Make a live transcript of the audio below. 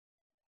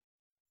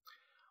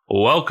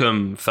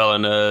Welcome, fellow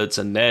nerds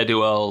and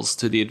ne'er-do-wells,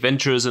 to the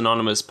Adventurers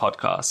Anonymous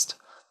podcast,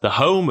 the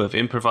home of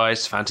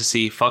improvised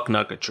fantasy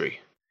fucknuggetry.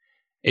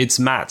 It's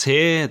Matt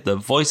here, the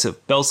voice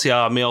of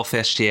Belsiar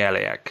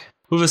Milfestieliak,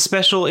 with a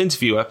special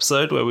interview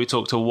episode where we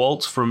talk to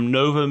Walt from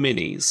Nova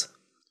Minis.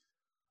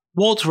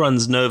 Walt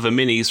runs Nova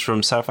Minis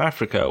from South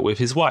Africa with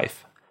his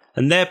wife,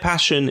 and their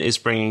passion is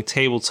bringing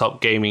tabletop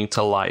gaming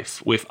to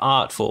life with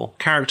artful,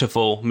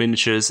 characterful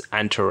miniatures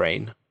and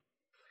terrain.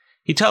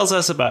 He tells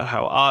us about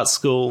how art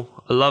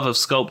school, a love of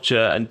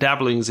sculpture, and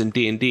dabblings in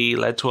D&D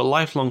led to a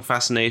lifelong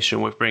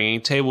fascination with bringing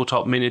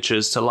tabletop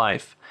miniatures to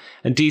life,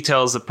 and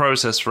details the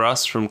process for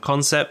us from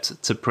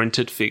concept to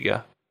printed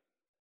figure.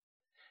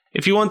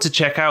 If you want to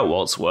check out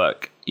Walt's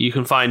work, you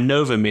can find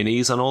Nova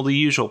Minis on all the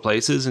usual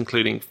places,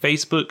 including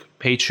Facebook,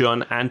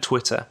 Patreon, and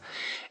Twitter.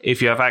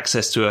 If you have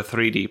access to a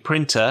 3D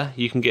printer,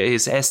 you can get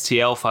his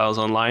STL files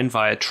online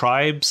via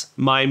Tribes,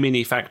 My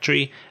Mini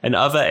Factory, and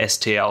other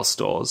STL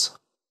stores.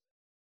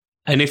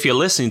 And if you're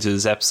listening to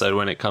this episode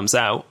when it comes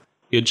out,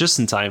 you're just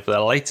in time for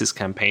their latest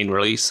campaign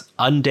release,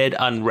 Undead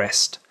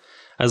Unrest,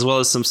 as well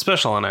as some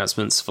special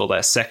announcements for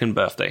their second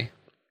birthday.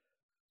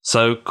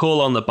 So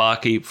call on the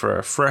barkeep for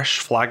a fresh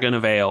flagon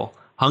of ale,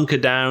 hunker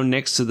down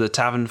next to the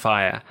tavern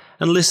fire,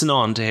 and listen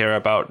on to hear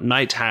about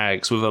night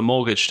hags with a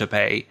mortgage to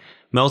pay,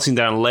 melting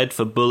down lead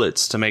for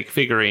bullets to make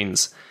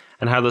figurines,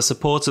 and how the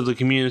support of the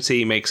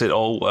community makes it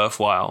all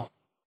worthwhile.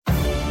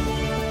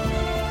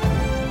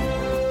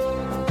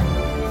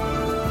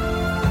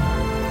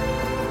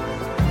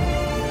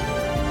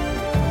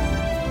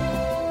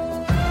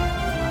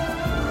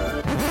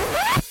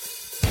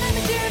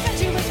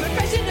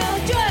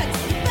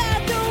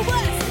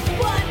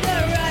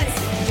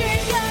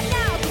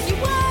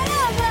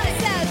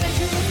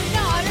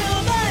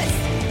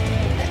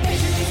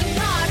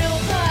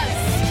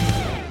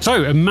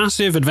 So, a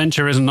massive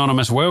Adventurers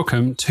Anonymous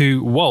welcome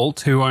to Walt,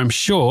 who I'm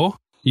sure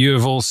you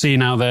have all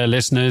seen out there,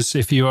 listeners.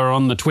 If you are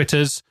on the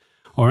Twitters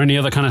or any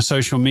other kind of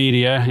social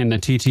media in the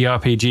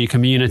TTRPG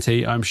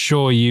community, I'm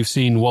sure you've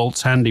seen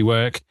Walt's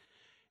handiwork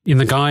in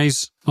the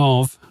guise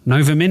of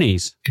Nova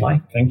Minis.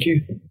 Hi, thank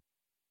you.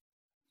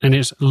 And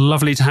it's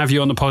lovely to have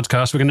you on the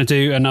podcast. We're going to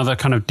do another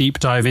kind of deep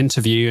dive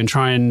interview and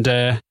try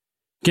and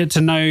get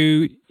to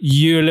know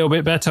you a little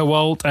bit better,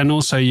 Walt, and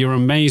also your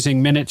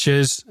amazing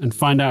miniatures, and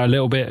find out a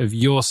little bit of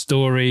your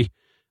story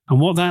and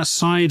what that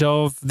side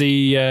of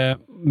the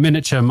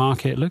miniature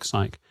market looks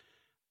like.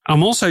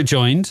 I'm also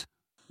joined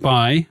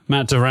by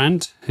Matt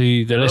Durant,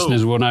 who the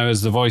listeners will know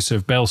as the voice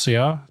of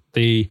Belsiar,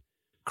 the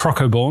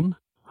Crocoborn,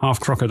 half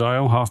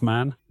crocodile, half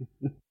man,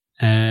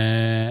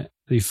 the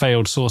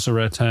failed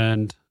sorcerer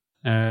turned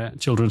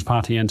children's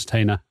party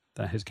entertainer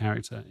that his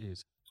character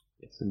is.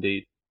 Yes,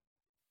 indeed.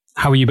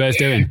 How are you both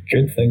doing?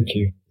 Good, thank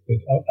you.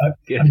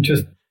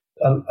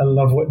 I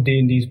love what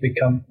D&D's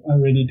become. I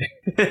really do.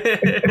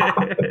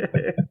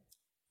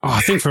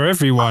 I think for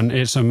everyone,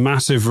 it's a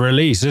massive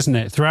release, isn't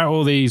it? Throughout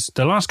all the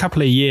last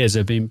couple of years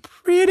have been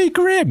pretty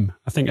grim.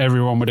 I think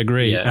everyone would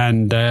agree. Yeah.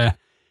 And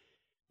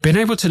being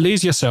able to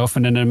lose yourself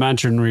in an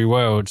imaginary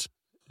world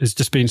has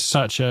just been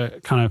such a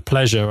kind of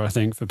pleasure, I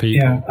think, for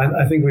people. Yeah,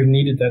 I think we've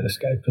needed that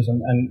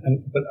escapism.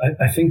 But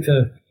I think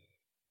the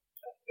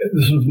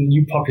sort of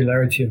new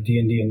popularity of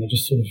D&D and the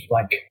just sort of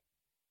like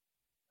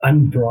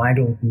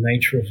unbridled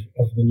nature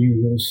of the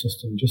new rules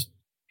system, just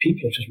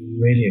people have just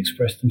really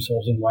expressed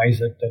themselves in ways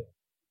that are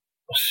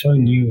so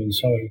new and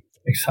so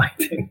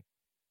exciting.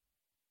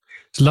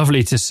 It's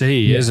lovely to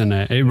see, isn't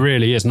it? It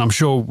really is. And I'm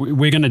sure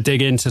we're going to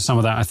dig into some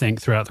of that, I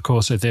think, throughout the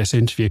course of this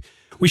interview.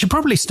 We should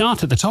probably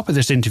start at the top of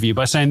this interview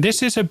by saying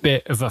this is a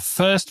bit of a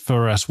first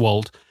for us,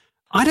 Walt.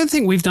 I don't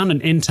think we've done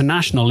an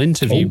international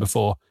interview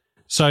before.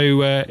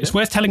 So it's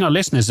worth telling our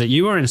listeners that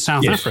you are in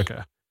South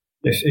Africa.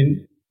 Yes.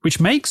 Which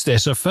makes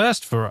this a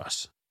first for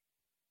us.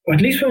 Well,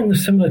 at least we're in the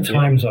similar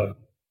time zone.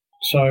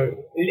 So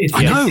it's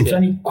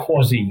only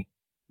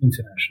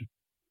quasi-international.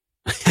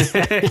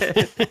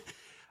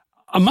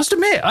 I must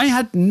admit, I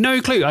had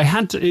no clue.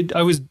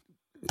 I was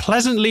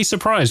pleasantly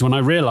surprised when I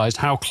realised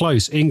how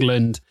close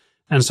England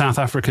and South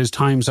Africa's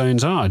time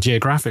zones are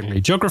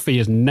geographically. Geography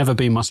has never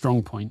been my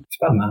strong point. It's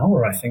about an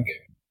hour, I think.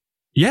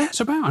 Yeah,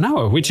 it's about an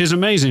hour, which is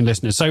amazing,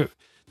 listeners. So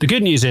the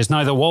good news is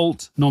neither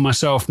Walt nor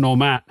myself nor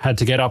Matt had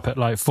to get up at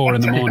like 4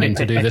 a.m.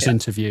 to do this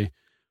interview.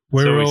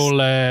 We're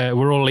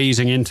all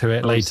easing into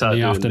it late in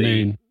the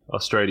afternoon. The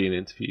Australian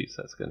interviews,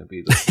 that's going to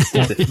be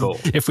the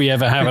difficult. If we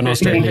ever have an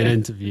Australian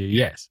interview,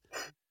 yes.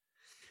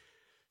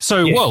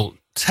 So, Walt,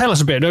 tell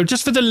us a bit,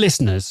 just for the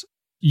listeners,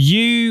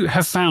 you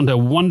have found a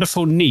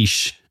wonderful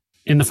niche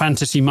in the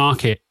fantasy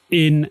market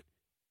in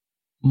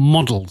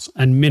models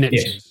and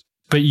miniatures. Yes.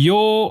 But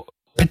your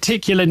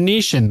particular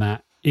niche in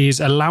that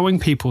is allowing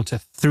people to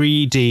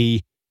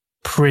 3D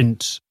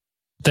print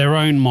their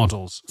own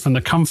models from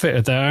the comfort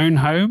of their own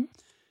home,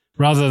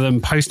 rather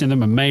than posting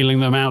them and mailing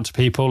them out to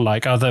people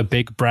like other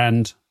big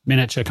brand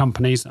miniature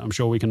companies that I'm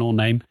sure we can all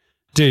name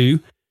do.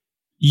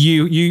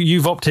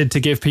 You've opted to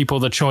give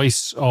people the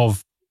choice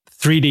of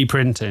 3D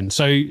printing.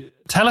 So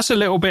tell us a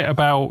little bit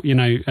about,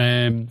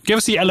 give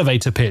us the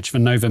elevator pitch for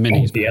Nova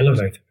Minis. The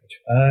elevator pitch.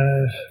 I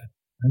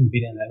haven't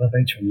been in an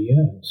elevator in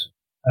years.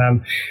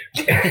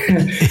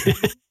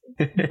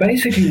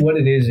 Basically, what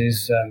it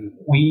is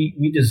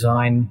we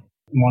design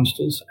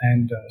monsters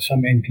and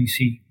some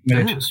NPC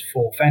miniatures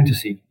for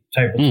fantasy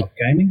tabletop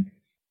gaming.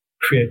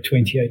 Create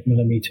 28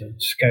 millimeter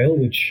scale,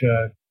 which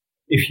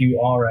if you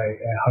are a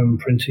home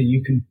printer,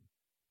 you can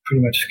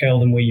pretty much scale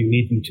them where you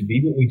need them to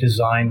be, but we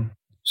design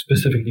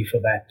specifically for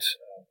that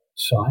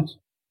size.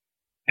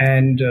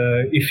 And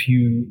if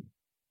you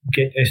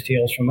get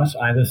STLs from us,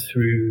 either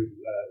through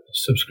a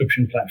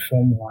subscription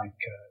platform like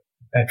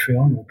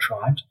Patreon or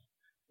Tribes,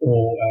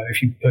 or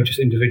if you purchase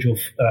individual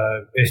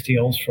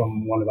STLs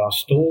from one of our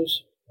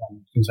stores,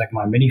 things like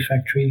My Mini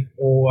Factory,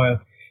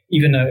 or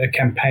even a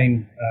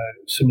campaign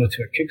similar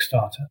to a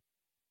Kickstarter,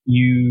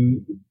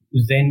 you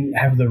then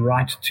have the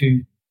right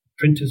to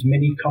print as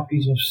many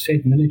copies of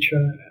said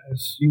miniature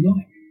as you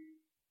like.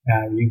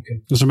 You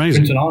can That's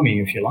amazing. print an army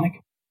if you like.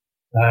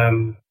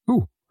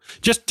 Ooh.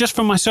 Just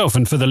for myself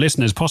and for the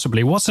listeners,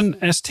 possibly, what's an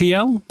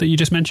STL that you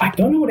just mentioned? I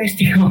don't know what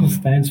STL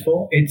stands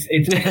for. It's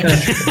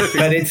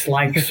but it's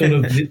like sort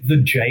of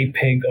the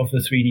JPEG of the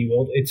 3D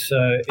world. It's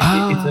a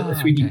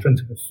 3D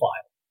printable file.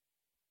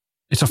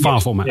 It's a file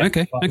format. Yeah,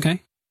 okay. file.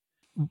 Okay.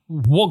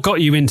 What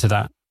got you into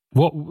that?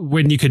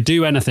 When you could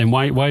do anything?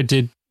 Why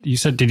did you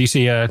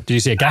see a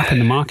gap in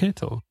the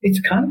market? Or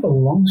it's kind of a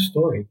long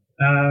story.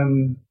 How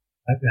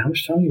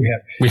much time do we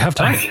have? We have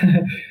time.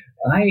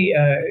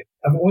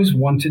 I've always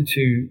wanted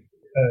to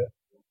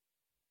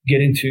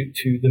get into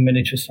the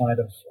miniature side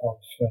of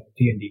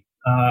D&D.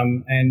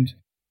 And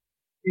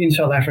in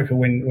South Africa,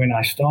 when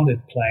I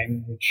started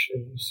playing, which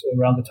was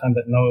around the time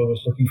that Noah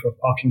was looking for a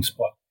parking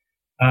spot,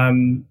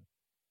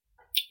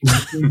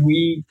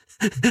 we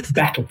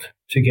battled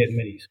to get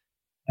minis.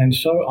 And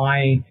so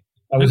I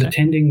was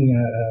attending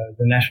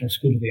the National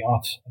School of the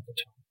Arts at the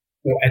time,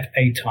 or at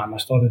a time. I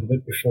started a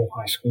bit before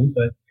high school,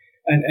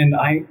 and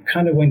I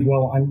kind of went,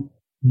 well, I'm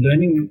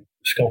learning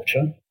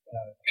sculpture,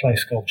 clay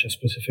sculpture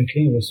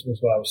specifically was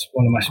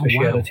one of my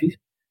specialities.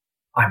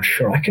 Wow. I'm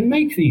sure I can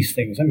make these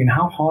things. I mean,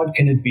 how hard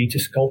can it be to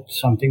sculpt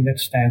something that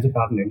stands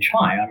about an inch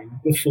high? I mean,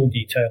 with full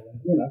detail,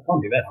 it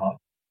can't be that hard.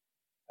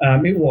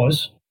 It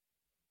was.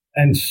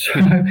 And so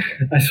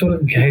I sort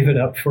of gave it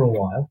up for a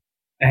while.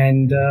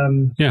 And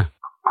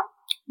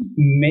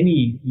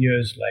many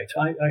years later,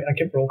 I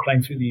kept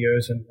role-playing through the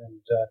years and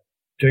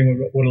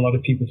doing what a lot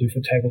of people do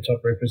for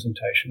tabletop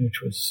representation,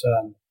 which was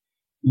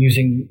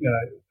using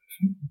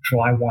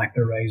dry wipe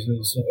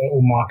erasers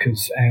or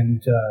markers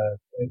and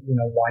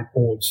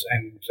whiteboards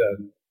and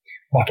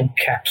bottle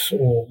caps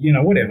or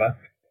whatever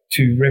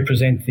to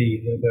represent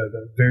the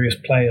various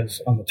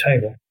players on the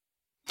table.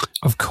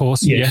 Of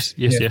course, yes.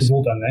 We've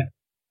all done that.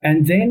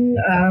 And then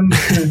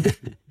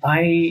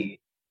I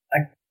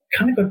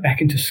kind of got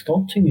back into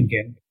sculpting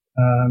again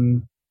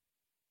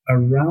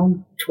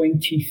around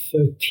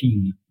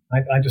 2013.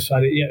 I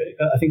decided,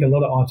 I think a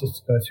lot of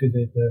artists go through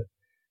the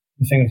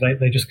thing of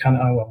they just kind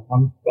of,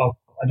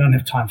 I don't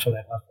have time for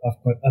that.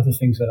 I've got other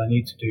things that I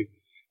need to do.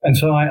 And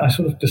so I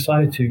sort of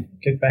decided to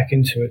get back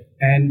into it.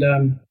 And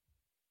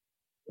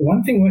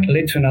one thing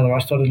led to another. I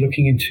started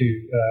looking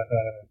into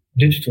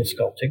digital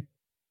sculpting,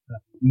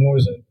 more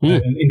as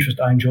an interest.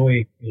 I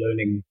enjoy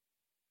learning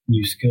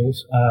new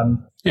skills.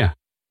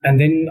 And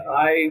then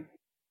I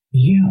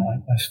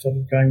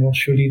started going, well,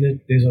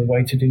 surely there's a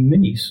way to do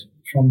minis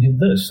from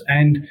this.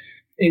 And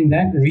in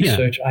that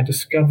research, I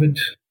discovered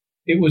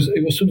it was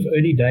sort of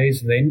early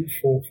days then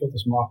for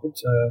this market.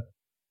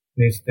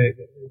 There's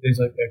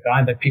a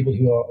guy that people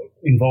who are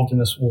involved in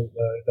this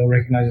they'll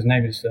recognize his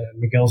name is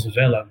Miguel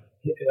Zavella.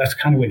 That's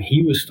kind of when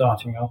he was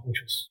starting out,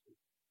 which was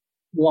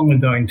long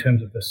ago in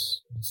terms of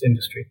this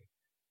industry.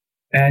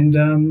 And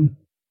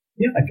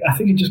I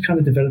think it just kind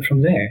of developed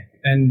from there.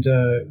 And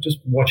just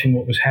watching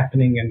what was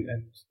happening, and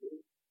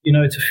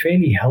it's a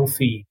fairly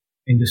healthy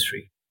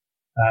industry.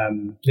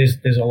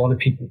 There's a lot of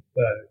people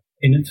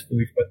in it.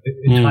 We've got the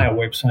entire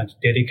website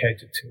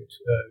dedicated to it.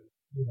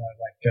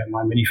 Like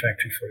My Mini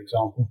Factory, for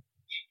example,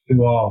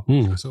 who are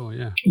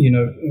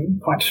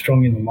quite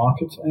strong in the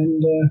market,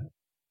 and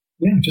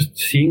just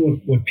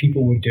seeing what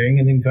people were doing,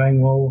 and then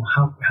going, well,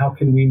 how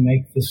can we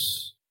make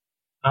this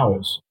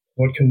ours?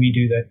 What can we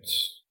do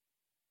that's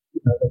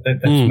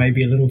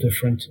maybe a little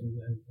different, and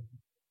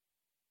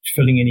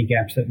filling any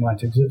gaps that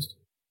might exist.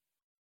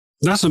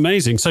 That's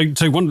amazing. So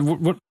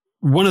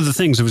one of the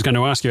things I was going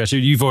to ask you,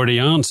 actually, you've already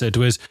answered,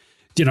 was,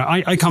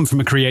 I come from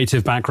a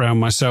creative background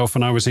myself,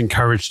 and I was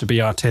encouraged to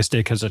be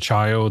artistic as a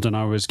child, and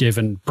I was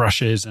given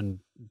brushes and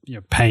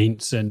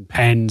paints and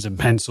pens and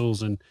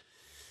pencils,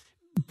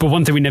 but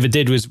one thing we never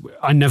did was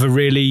I never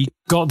really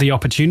got the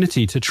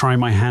opportunity to try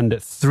my hand at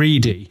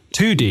 3D,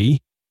 2D,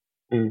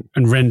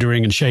 and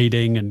rendering and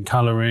shading and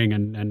coloring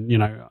and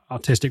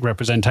artistic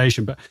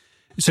representation. But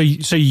so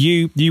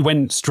you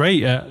went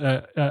straight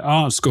at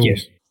art school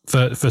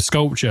for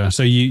sculpture.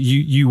 So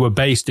you were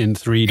based in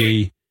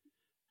 3D.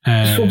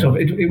 Sort of.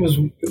 It was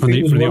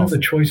one of the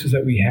choices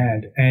that we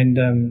had, and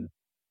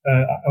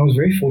I was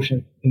very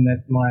fortunate in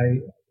that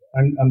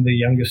I'm the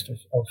youngest of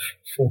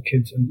 4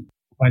 kids, and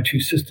my two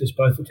sisters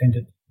both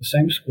attended the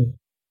same school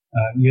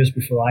years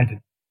before I did.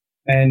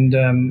 And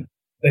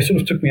they sort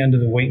of took me under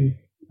the wing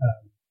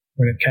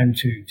when it came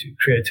to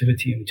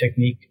creativity and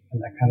technique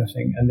and that kind of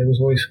thing. And there was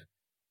always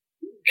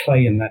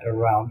clay in that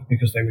around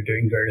because they were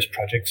doing various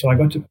projects. So I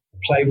got to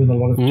play with a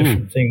lot of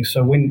different things.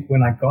 So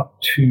when I got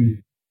to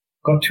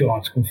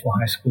art school for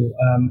high school,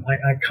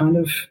 I kind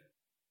of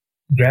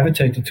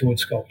gravitated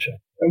towards sculpture.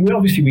 And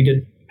we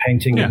did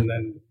painting and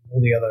then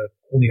all the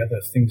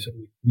other things that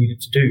we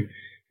needed to do.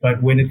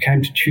 But when it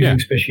came to choosing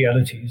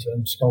specialities,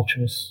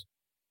 sculpture was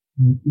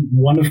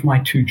one of my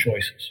two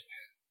choices.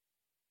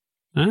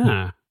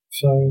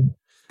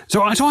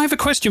 So I have a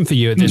question for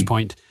you at this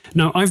point.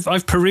 Now,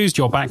 I've perused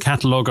your back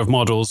catalogue of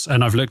models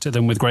and I've looked at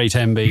them with great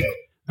envy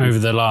over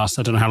the last,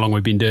 I don't know how long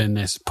we've been doing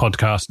this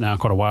podcast now,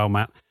 quite a while,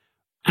 Matt.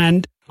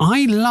 And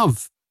I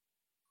love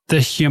the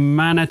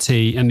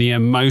humanity and the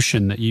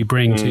emotion that you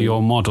bring to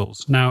your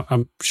models. Now,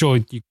 I'm sure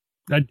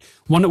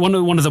one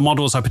of the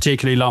models I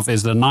particularly love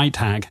is the Night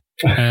Hag.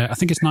 I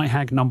think it's Night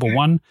Hag number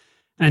 1.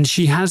 And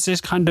she has this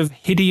kind of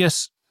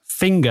hideous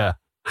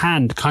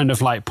hand kind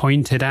of like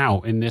pointed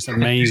out in this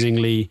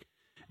amazingly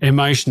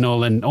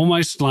emotional and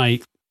almost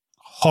like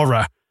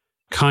horror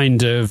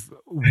kind of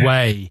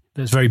way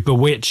that's very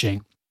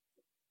bewitching.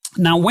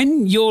 Now,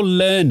 when you're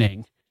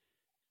learning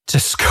to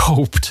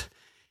sculpt,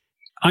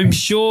 I'm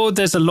sure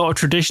there's a lot of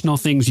traditional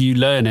things you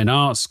learn in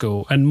art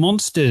school, and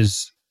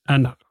monsters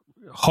and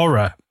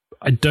horror,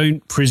 I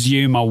don't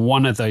presume, are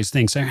one of those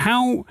things. So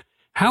how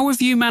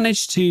have you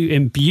managed to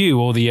imbue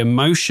all the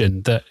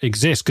emotion that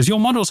exists? Because your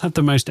models have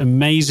the most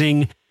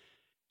amazing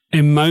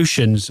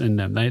emotions in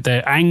them.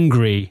 They're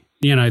angry.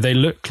 You know, they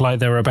look like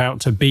they're about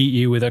to beat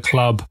you with a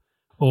club.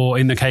 Or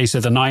in the case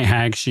of the Night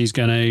Hag, she's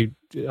going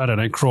to, I don't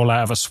know, crawl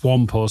out of a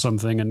swamp or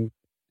something and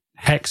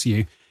hex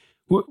you.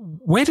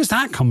 Where does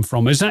that come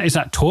from? Is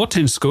that taught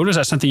in school? Is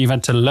that something you've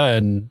had to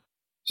learn?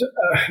 So,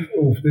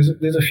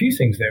 there's a few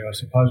things there, I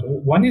suppose.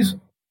 One is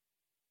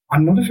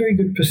I'm not a very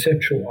good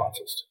perceptual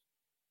artist.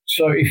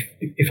 So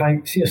if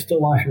I see a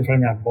still life in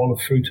front of me, a bowl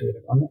of fruit or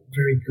whatever, I'm not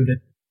very good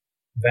at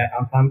that.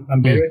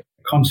 I'm better at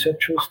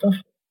conceptual stuff.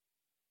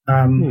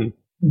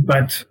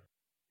 But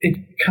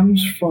it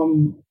comes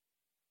from,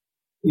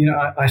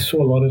 I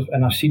saw a lot of,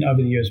 and I've seen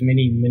over the years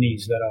many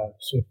minis that are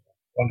sort of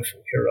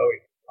wonderful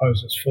heroic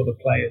poses for the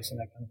players and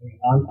that kind of thing.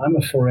 I'm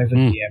a forever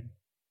DM.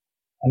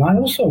 And I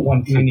also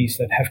want minis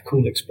that have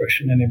cool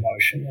expression and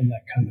emotion and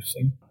that kind of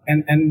thing.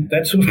 And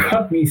that sort of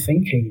got me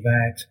thinking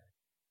that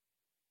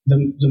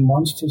the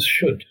monsters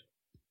should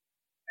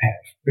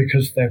have,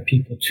 because they're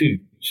people too,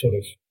 sort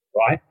of,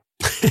 right?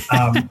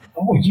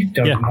 You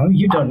don't know.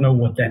 You don't know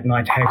what that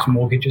Night Hag's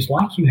mortgage is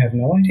like. You have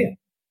no idea.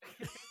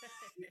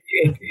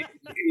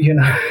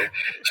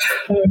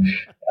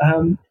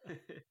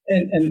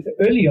 And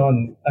early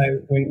on,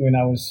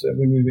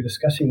 when we were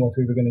discussing what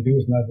we were going to do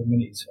with Nova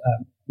Minis,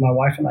 my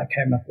wife and I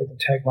came up with the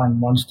tagline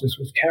 "Monsters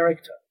with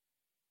Character,"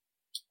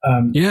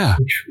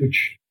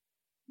 which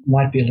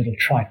might be a little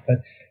trite,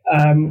 but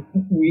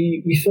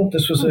we thought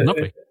this was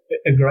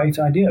a great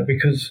idea,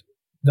 because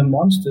the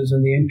monsters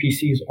and the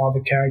NPCs are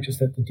the characters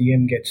that the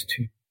DM gets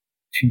to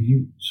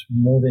use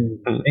more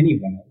than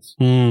anyone else,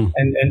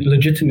 and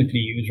legitimately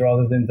use,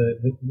 rather than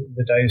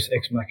the Deus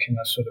Ex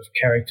Machina sort of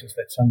characters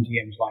that some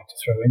DMs like to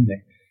throw in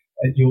there.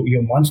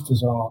 Your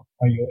monsters are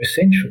your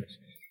essentials,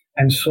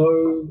 and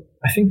so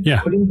I think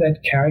putting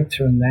that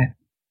character and that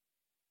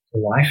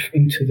life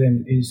into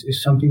them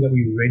is something that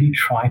we really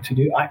try to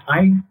do.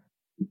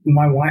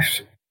 My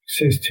wife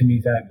says to me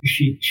that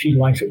she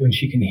likes it when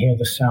she can hear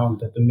the sound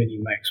that the mini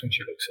makes when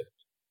she looks at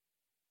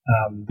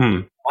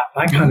it.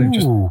 I kind of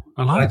just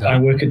I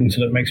work it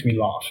until it makes me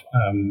laugh.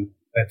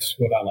 That's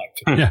what I like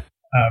to do.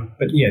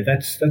 But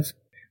that's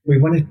we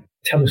want to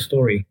tell a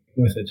story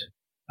with it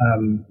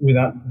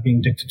without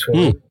being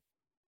dictatorial.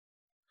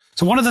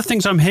 So one of the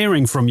things I'm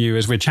hearing from you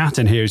as we're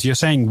chatting here is you're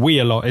saying we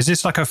a lot. Is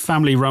this like a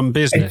family-run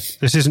business?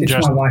 This isn't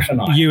just my wife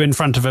and I. You in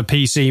front of a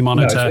PC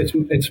monitor.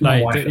 No, it's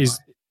my wife and I.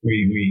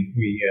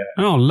 We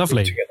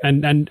lovely.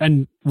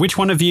 And which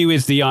one of you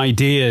is the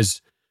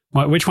ideas?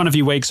 Which one of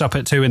you wakes up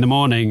at 2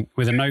 a.m.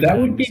 with a notepad? That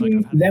would be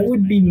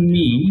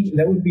me.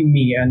 That would be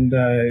me. And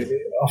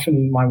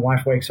often my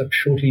wife wakes up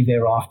shortly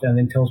thereafter and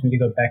then tells me to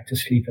go back to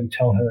sleep and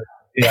tell her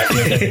the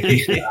idea at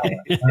least an hour.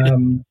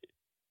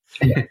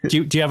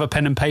 Do you have a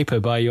pen and paper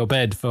by your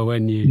bed for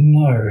when you?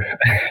 No,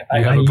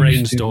 you have a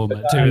brainstorm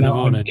at 2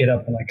 a.m. I get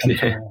up and I come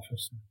to my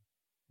office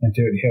and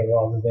do it here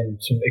rather than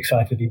sort of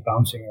excitedly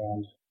bouncing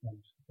around.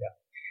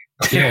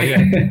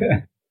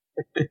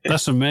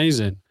 That's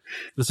amazing.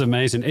 That's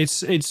amazing.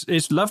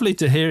 It's lovely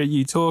to hear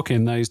you talk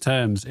in those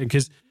terms,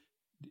 because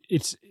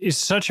it's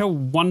such a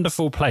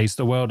wonderful place,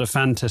 the world of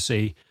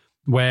fantasy,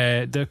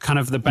 where the kind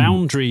of the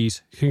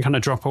boundaries can kind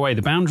of drop away,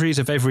 the boundaries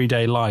of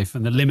everyday life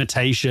and the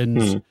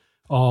limitations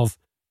of,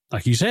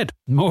 like you said,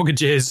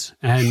 mortgages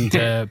and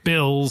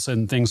bills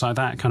and things like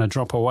that kind of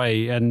drop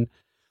away. And,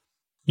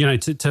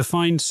 to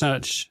find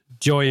such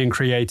joy and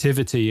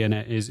creativity in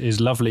it is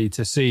lovely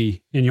to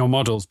see in your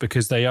models,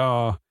 because they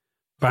are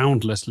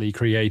boundlessly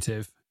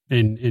creative.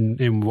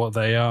 in what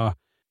they are.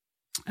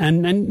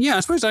 And yeah, I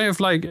suppose I have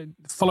like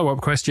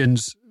follow-up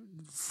questions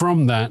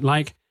from that.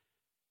 Like,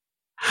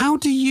 how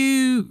do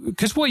you,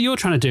 because what you're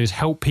trying to do is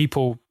help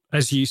people,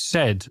 as you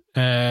said,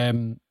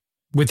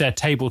 with their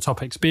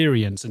tabletop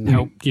experience and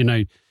help,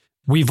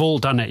 we've all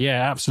done it.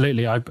 Yeah,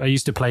 absolutely. I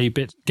used to play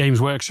Games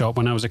Workshop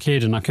when I was a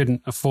kid and I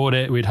couldn't afford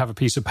it. We'd have a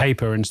piece of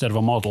paper instead of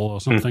a model or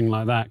something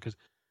like that because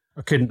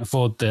I couldn't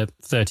afford the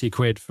 30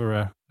 quid for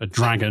a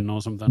dragon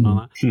or something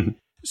like that.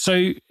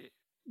 So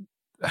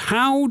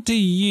how do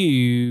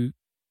you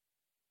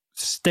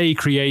stay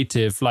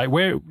creative, like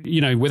where,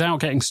 without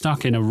getting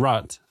stuck in a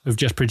rut of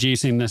just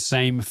producing the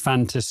same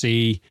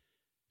fantasy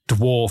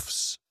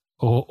dwarfs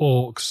or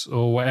orcs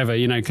or whatever,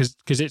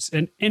 because it's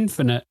an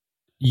infinite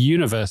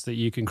universe that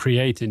you can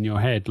create in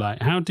your head.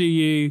 Like,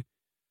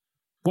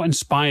 what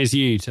inspires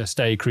you to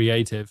stay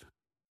creative?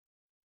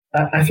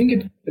 I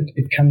think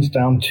it comes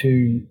down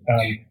to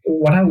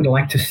what I would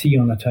like to see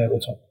on a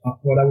tabletop,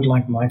 what I would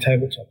like my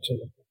tabletop to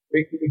look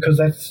like, because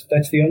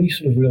that's the only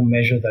sort of real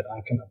measure that I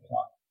can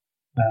apply.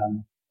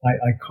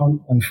 I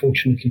can't,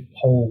 unfortunately,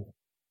 poll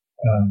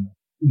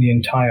the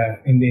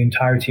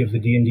entirety of the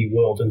D&D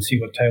world and see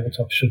what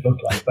tabletops should look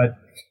like. But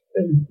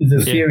the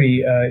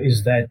theory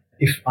is that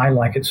if I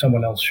like it,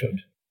 someone else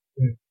should,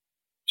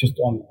 just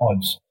on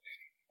odds.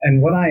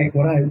 And what I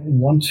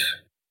want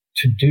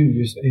to do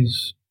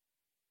is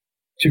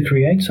to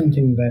create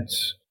something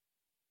that's.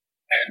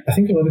 I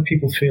think a lot of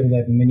people feel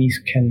that minis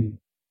can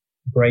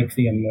break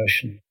the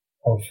immersion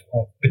of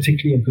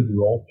particularly a good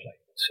role play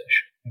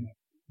session.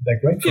 They're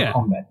great for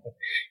combat, but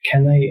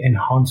can they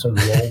enhance a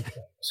role-playing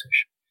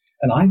session?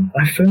 And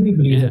I firmly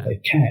believe that they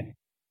can,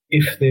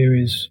 if there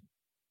is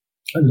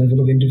a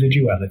level of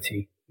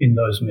individuality in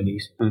those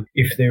minis,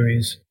 if there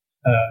is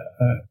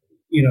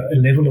a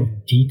level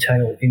of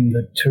detail in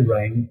the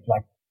terrain,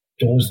 like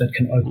doors that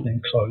can open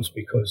and close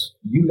because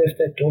you left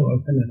that door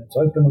open and it's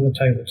open on the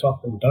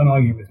tabletop, and don't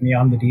argue with me,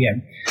 I'm the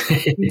DM.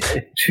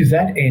 To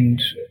that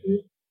end,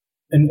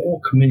 an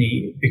orc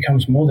mini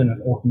becomes more than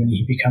an orc mini.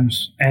 He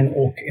becomes an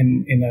orc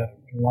in a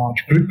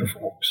large group of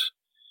orcs,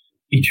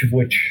 each of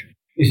which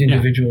is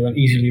individual and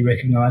easily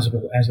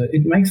recognizable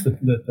it makes the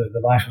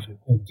life of a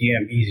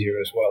DM easier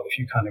as well. If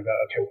you kind of go,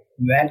 okay,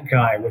 that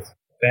guy with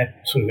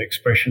that sort of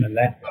expression and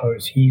that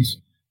pose, he's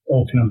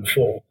orc number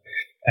 4.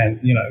 And,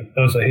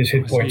 those are his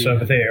hit points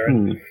over there.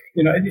 And,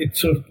 it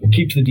sort of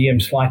keeps the DM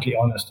slightly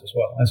honest as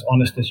well, as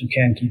honest as you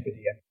can keep a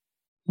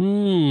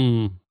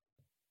DM.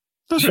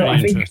 That's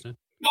really interesting.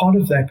 Part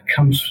of it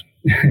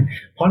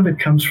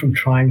comes from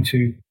trying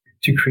to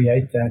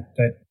create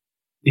that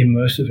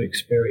immersive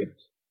experience.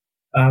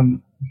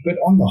 But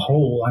on the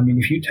whole, I mean,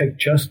 if you take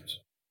just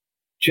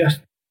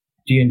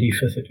D&D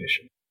 5th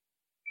edition,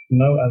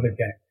 no other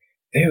game,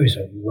 there is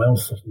a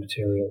wealth of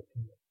material.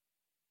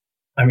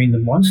 I mean, the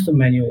monster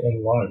manual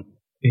alone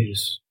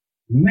is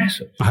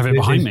massive. I have it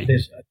behind me.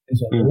 There's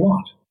a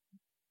lot.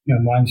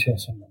 Mine's here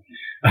somewhere.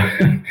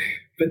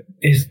 But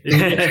it's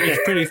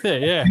pretty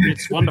thick, yeah.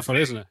 It's wonderful,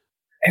 isn't it?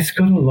 It's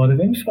got a lot of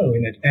info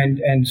in it,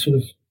 and sort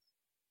of,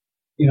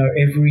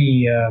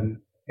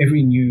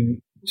 every new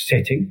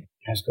setting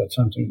has got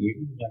something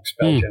new. Like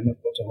Spelljammer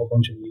got a whole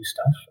bunch of new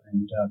stuff,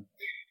 and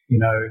the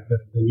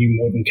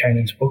new Mordenkainen's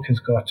Canaan's book has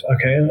got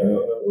a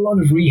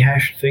lot of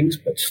rehashed things,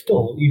 but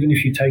still, even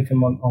if you take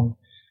them on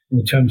in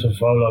the terms of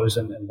Volos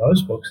and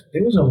those books,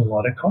 there was a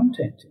lot of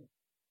content.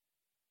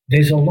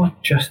 There's a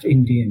lot just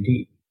in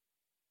D&D,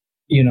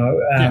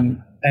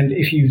 and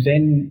if you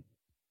then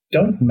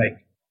don't make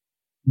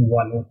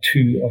one or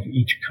two of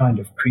each kind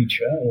of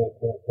creature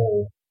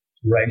or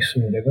race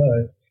or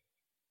whatever.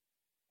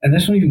 And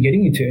that's not even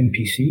getting into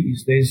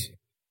NPCs. There's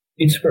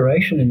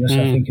inspiration in this,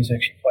 I think, is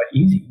actually quite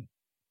easy.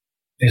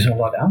 There's a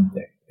lot out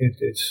there.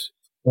 It's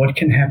what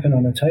can happen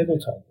on a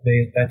tabletop.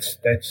 That's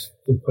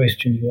the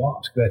question you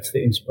ask. That's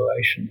the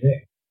inspiration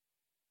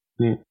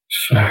there.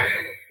 So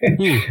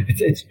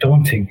it's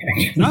daunting,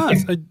 actually. No,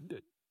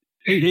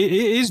 it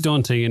is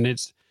daunting, and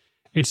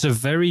it's a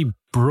very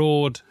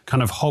broad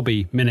kind of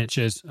hobby,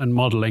 miniatures and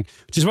modelling,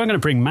 which is why I'm going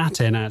to bring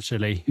Matt in,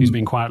 actually, who's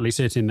been quietly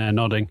sitting there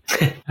nodding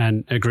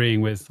and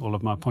agreeing with all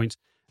of my points.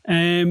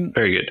 Very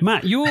good.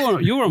 Matt,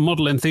 you're a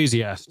model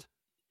enthusiast.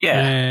 Yeah.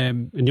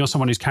 And you're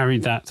someone who's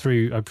carried that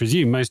through, I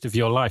presume, most of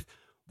your life.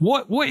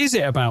 What is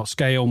it about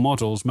scale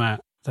models,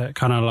 Matt, that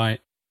kind of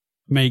like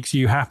makes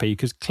you happy?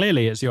 Because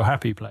clearly it's your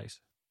happy place.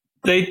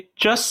 They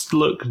just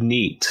look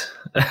neat.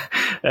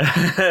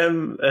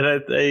 And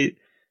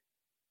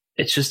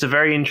it's just a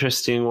very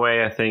interesting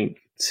way, I think,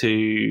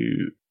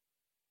 to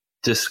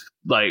just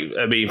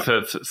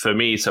for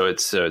me, so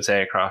it's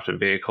aircraft and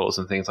vehicles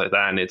and things like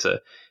that, and it's an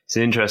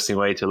interesting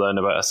way to learn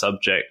about a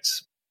subject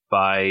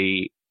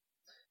by,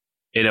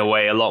 in a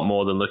way, a lot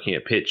more than looking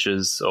at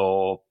pictures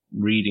or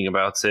reading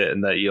about it,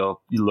 and that you're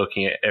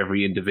looking at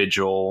every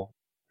individual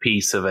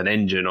piece of an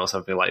engine or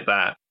something like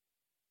that.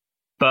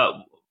 But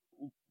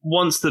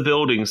once the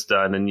building's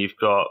done and you've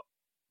got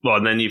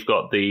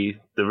the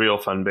real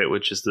fun bit,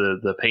 which is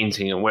the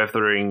painting and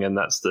weathering, and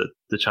that's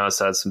the chance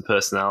to add some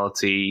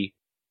personality,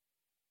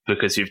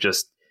 because you've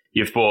just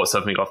you've bought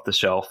something off the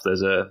shelf.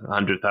 There's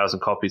 100,000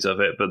 copies of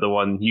it, but the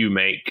one you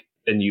make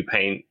and you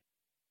paint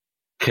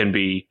can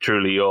be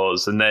truly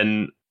yours. And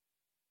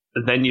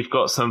then you've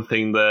got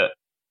something that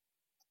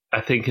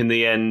I think in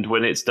the end,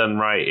 when it's done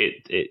right,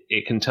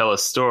 it can tell a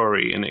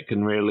story, and it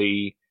can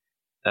really.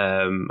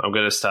 I'm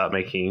going to start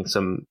making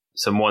some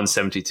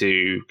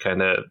 172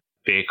 kind of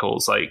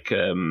vehicles like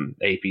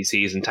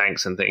APCs and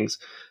tanks and things.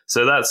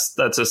 So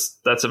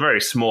that's a very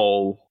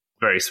small,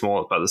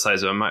 about the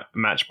size of a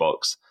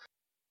matchbox.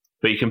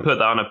 But you can put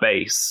that on a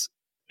base,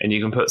 and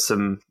you can put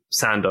some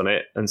sand on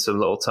it and some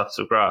little tufts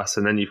of grass,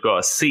 and then you've got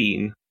a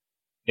scene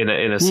in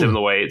a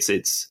similar way.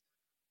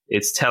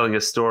 It's telling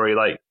a story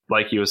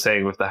like you were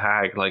saying with the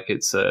hag. Like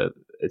it's a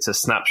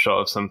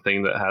snapshot of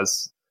something that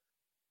has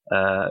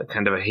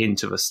kind of a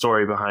hint of a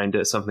story behind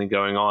it, something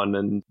going on,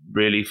 and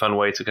really fun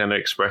way to kind of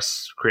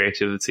express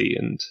creativity.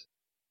 And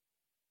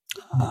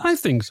I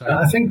think so.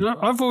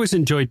 I've always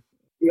enjoyed.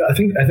 Yeah, I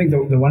think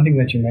the one thing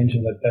that you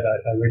mentioned that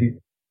I really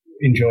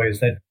enjoy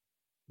is that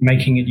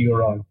making it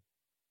your own.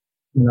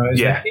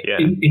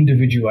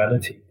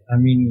 Individuality. I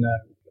mean,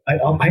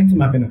 I'll paint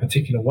them up in a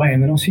particular way,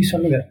 and then I'll see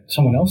something that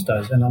someone else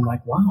does, and I'm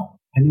like, wow,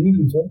 I didn't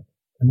even thought.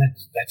 And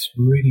that's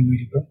really,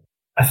 really great.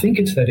 I think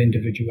it's that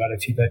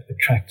individuality that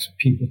attracts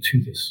people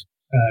to this,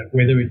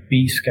 whether it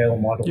be scale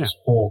models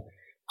or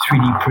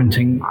 3D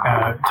printing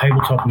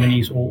tabletop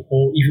minis,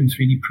 or even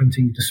 3D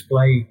printing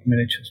display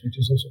miniatures, which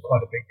is also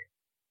quite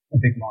a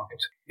big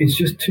market. It's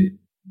just to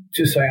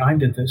say, I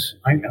did this,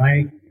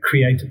 I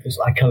created this,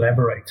 I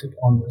collaborated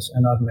on this,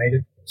 and I've made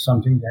it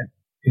something that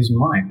is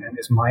mine and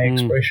is my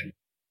expression.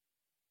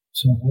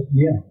 So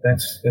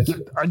that's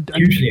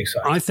hugely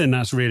exciting. I think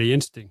that's really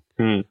interesting.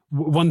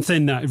 One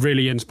thing that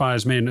really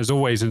inspires me, and has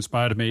always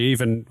inspired me,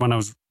 even when I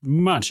was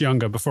much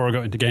younger, before I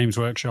got into Games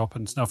Workshop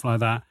and stuff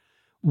like that,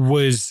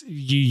 was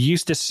you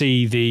used to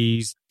see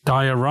these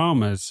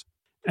dioramas,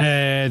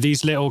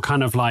 these little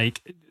kind of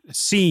like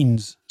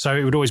scenes. So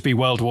it would always be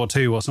World War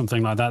II or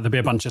something like that. There'd be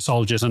a bunch of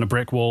soldiers on a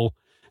brick wall,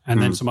 and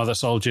then some other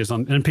soldiers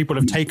on, and people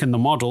have taken the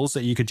models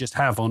that you could just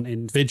have on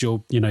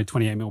individual,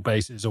 28mm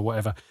bases or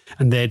whatever,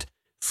 and they'd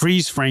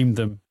freeze frame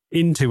them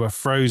into a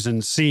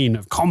frozen scene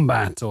of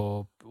combat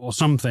or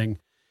something,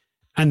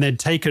 and they'd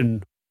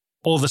taken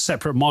all the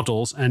separate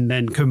models and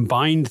then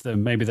combined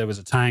them. Maybe there was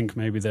a tank,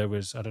 maybe there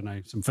was, I don't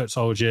know, some foot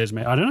soldiers,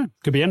 I don't know,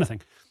 could be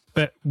anything.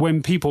 But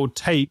when people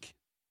take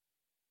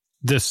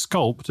the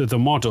sculpt of the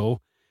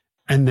model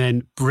and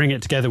then bring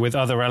it together with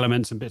other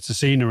elements and bits of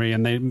scenery,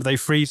 and they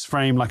freeze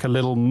frame like a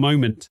little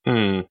moment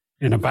in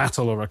a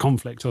battle or a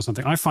conflict or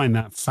something, I find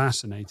that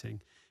fascinating.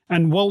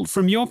 And Walt,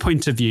 from your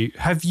point of view,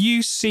 have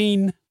you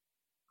seen,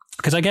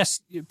 because I guess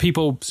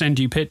people send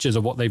you pictures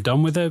of what they've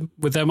done with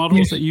their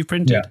models that you've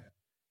printed?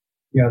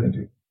 Yeah, they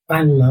do.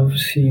 I love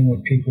seeing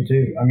what people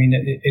do. I mean,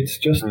 it's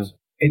just,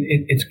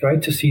 it's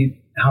great to see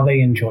how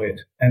they enjoy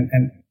it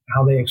and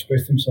how they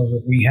express themselves.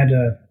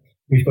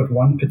 We've got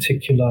one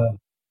particular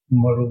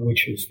model,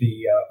 which is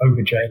the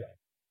Ogre Jailer.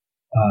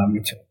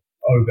 It's an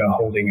ogre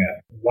holding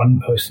a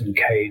one-person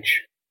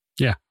cage.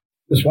 Yeah.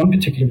 This one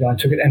particular guy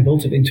took it and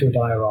built it into a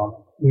diorama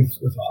with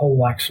a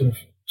whole sort of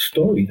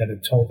story that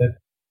it told that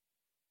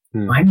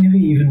I never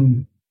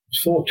even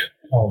thought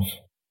of.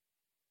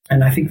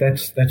 And I think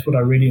that's what I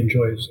really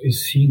enjoy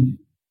is seeing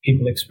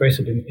people express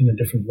it in a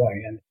different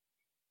way and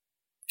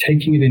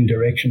taking it in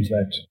directions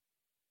that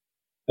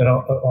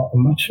are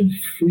much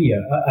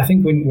freer. I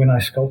think when I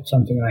sculpt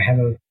something, I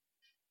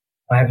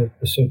have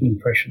a certain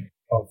impression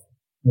of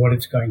what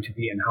it's going to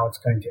be and how it's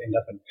going to end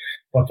up and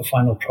what the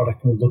final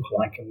product will look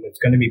like, and it's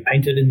going to be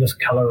painted in this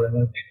color,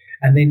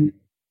 and then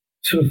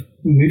sort of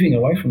moving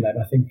away from that.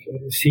 I think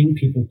seeing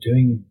people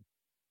doing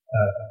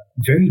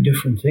very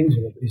different things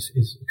with it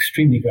is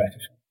extremely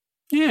gratifying.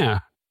 Yeah,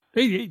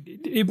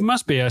 it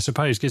must be, I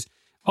suppose, because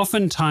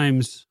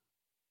oftentimes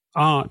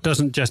art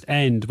doesn't just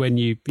end when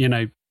you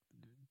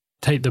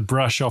take the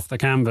brush off the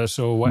canvas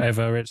or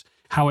whatever. It's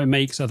how it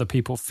makes other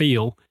people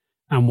feel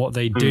and what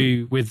they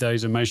do with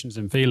those emotions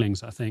and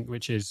feelings, I think,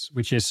 which is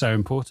so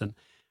important.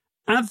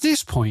 At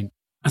this point,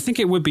 I think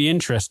it would be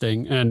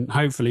interesting, and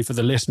hopefully for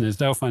the listeners,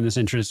 they'll find this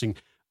interesting.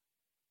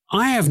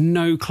 I have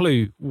no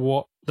clue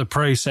what the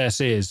process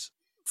is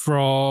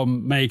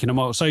from making a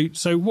model. So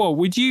what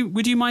would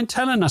you mind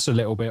telling us a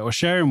little bit or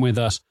sharing with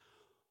us?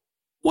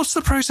 What's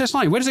the process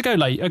like? Where does it go?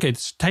 Like, okay,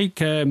 let's take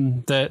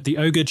the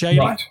Ogre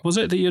Jailer, right. Was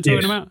it that you're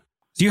talking about?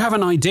 So you have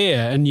an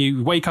idea and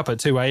you wake up at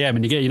 2 a.m.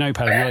 and you get your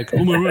notepad and you're like,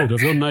 oh my word,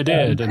 I've got an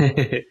idea.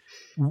 And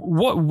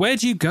where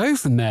do you go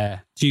from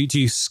there? Do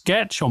you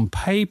sketch on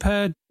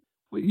paper?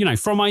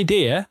 From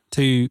idea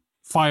to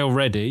file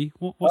ready.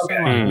 What's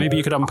that like? Maybe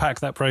you could unpack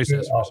that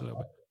process for us a little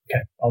bit.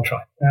 Okay, I'll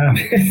try.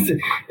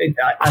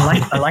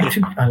 I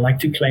like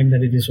to claim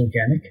that it is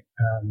organic.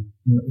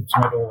 It's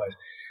not always.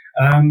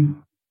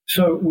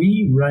 So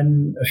we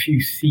run a few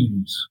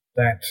themes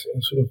that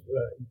sort of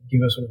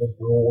give us sort of a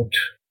broad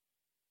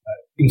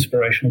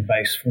inspirational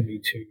base for me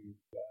to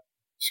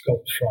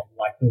sculpt from.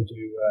 Like we'll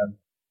do,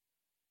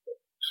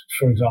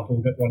 for example,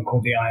 we've got one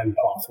called the Iron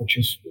Path, which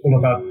is all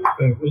about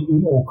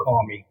an orc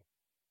army.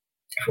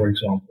 for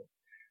example.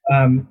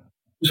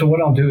 So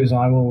what I'll do is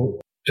I will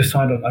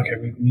decide on, okay,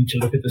 we need to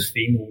look at this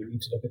theme or we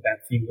need to look at that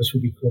theme. This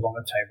will be cool on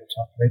a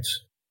tabletop.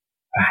 Let's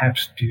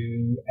perhaps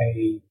do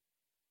a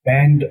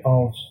band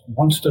of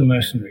monster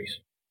mercenaries,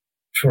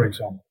 for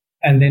example.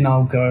 And then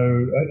I'll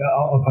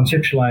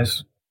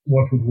conceptualize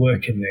what would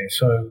work in there.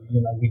 So,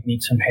 we'd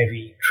need some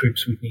heavy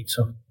troops. We'd need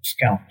some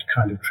scout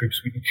kind of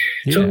troops.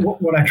 So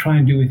what I try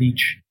and do with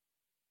each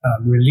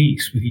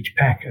release, with each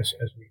pack, as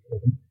we call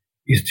them,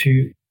 is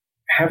to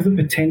have the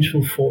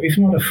potential for, if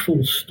not a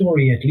full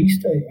story, at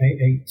least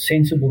a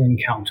sensible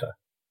encounter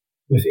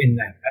within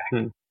that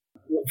pack.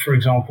 For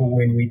example,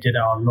 when we did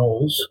our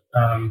Knolls,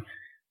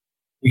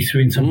 we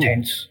threw in some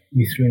tents.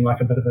 We threw in like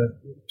a bit of a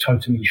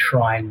totemy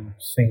shrine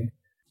thing.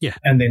 Yeah.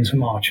 And then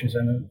some archers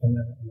and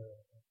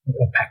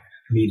a pack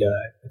leader,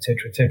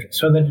 etc.,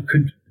 so that it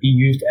could be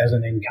used as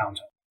an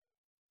encounter.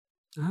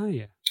 Oh,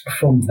 yeah.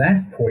 From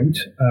that point,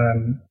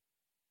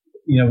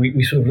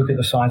 we sort of look at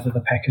the size that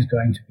the pack is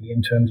going to be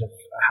in terms of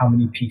how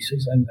many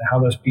pieces and how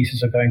those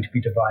pieces are going to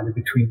be divided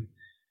between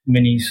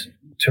minis,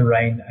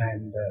 terrain,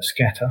 and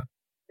scatter.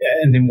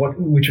 And then what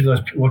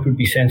would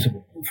be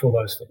sensible for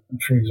those things.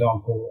 For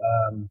example,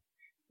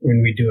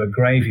 when we do a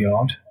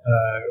graveyard,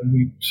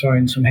 we throw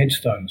in some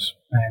headstones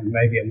and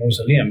maybe a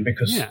mausoleum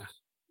because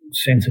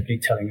sensibly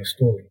telling a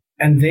story.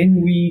 And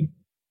then we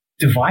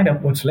divide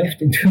up what's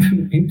left into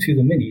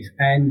the minis.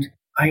 And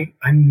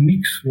I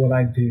mix what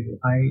I do.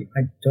 I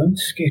don't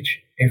sketch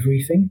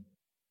everything.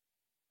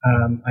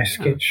 I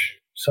sketch.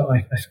 So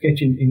I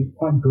sketch in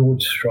quite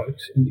broad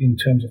strokes in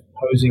terms of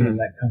posing and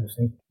that kind of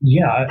thing.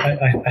 Yeah,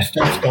 I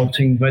start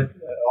sculpting, but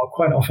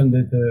quite often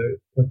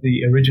what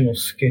the original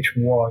sketch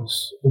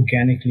was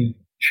organically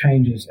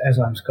changes as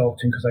I'm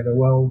sculpting because I go,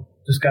 well,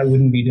 this guy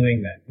wouldn't be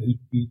doing that.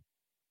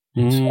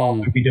 His art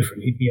would be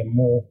different. He'd be a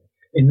more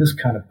in this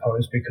kind of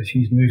pose because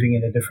he's moving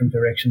in a different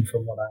direction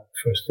from what I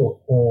first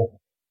thought, or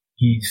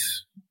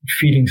he's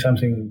feeling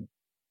something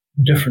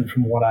different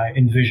from what I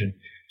envisioned.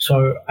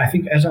 So I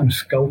think as I'm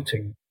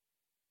sculpting,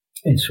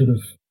 it sort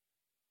of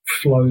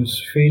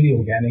flows fairly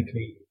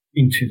organically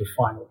into the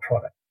final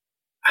product.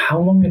 How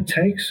long it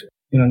takes,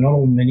 not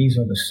all minis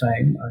are the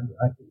same.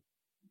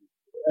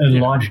 A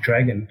large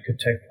dragon could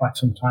take quite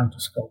some time to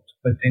sculpt,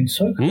 but then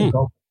so could a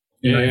goblin.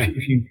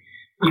 If you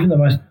even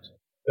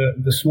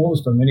the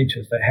smallest of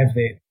miniatures, they have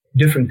their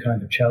different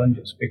kind of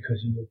challenges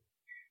because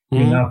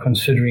you're now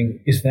considering,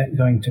 is that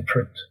going to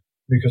print?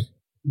 Because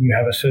you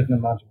have a certain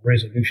amount of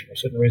resolution, a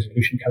certain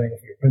resolution coming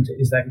off your printer.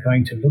 Is that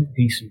going to look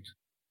decent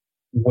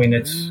when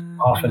it's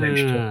half an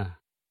inch tall?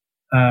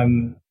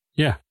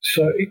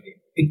 So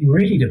it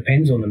really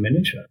depends on the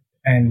miniature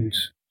and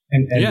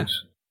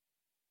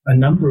a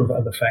number of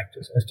other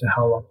factors as to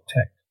how long it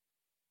takes.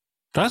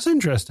 That's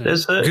interesting.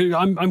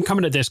 I'm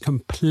coming at this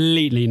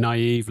completely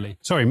naively.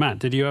 Sorry, Matt,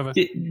 did you ever?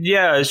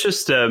 Yeah, it's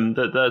just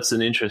that's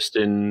an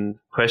interesting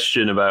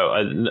question about.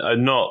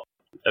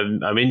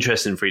 I'm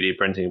interested in 3D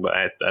printing, but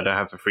I don't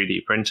have a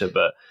 3D printer.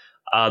 But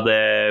are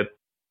there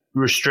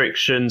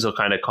restrictions or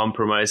kind of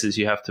compromises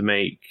you have to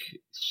make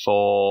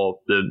for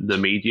the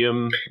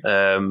medium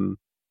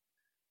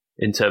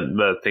in terms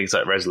of things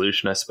like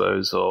resolution, I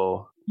suppose?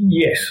 Or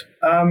yes.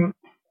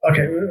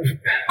 Okay,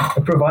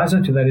 a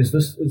proviso to that is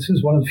this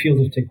is one of the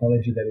fields of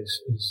technology that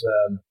is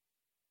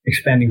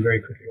expanding very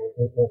quickly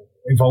or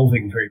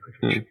evolving very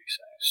quickly, should we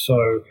say.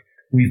 So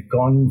we've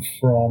gone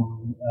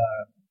from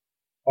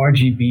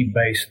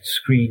RGB-based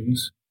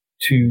screens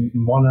to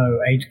mono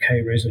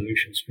 8K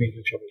resolution screens,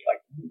 which are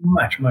like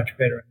much, much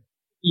better.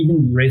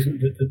 Even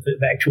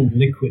the actual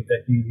liquid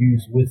that you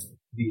use with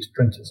these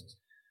printers has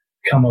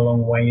come a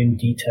long way in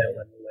detail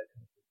and all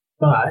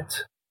that.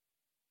 But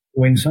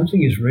when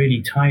something is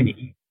really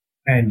tiny,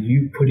 and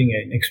you putting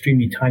an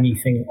extremely tiny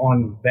thing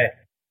on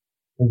that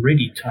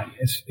already tiny,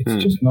 it's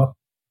just not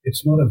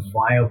a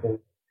viable.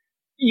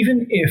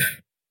 Even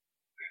if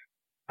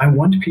I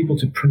want people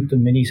to print the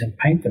minis and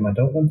paint them, I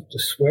don't want them to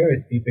swear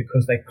at me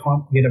because they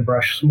can't get a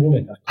brush small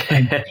enough to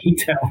paint the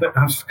detail that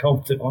I've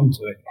sculpted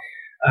onto it.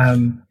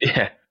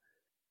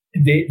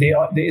 There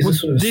is a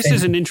sort of. This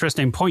is an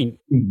interesting point.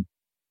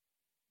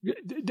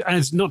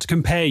 As not to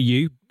compare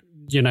you,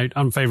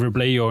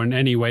 unfavorably or in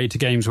any way to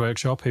Games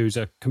Workshop, who's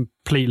a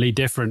completely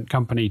different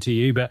company to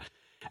you,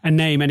 and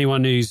name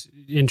anyone who's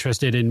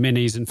interested in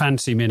minis and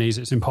fantasy minis,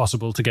 it's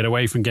impossible to get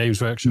away from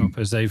Games Workshop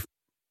as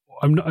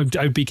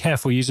I'd be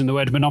careful using the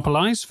word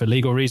monopolize for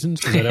legal reasons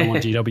because I don't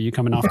want GW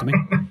coming after me.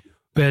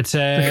 But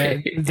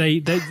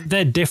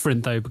they're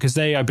different though because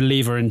they, I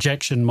believe, are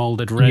injection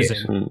molded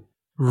resin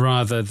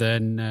rather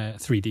than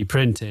 3D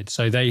printed.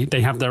 So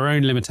they have their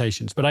own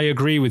limitations. But I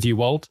agree with you,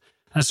 Walt.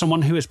 As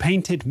someone who has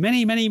painted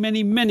many, many,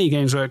 many, many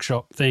Games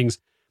Workshop things,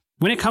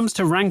 when it comes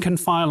to rank and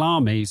file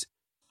armies,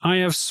 I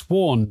have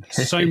sworn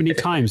so many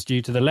times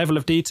due to the level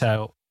of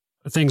detail,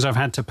 things I've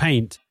had to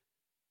paint,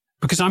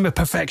 because I'm a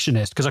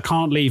perfectionist, because I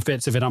can't leave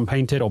bits of it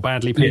unpainted or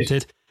badly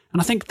painted. Yes.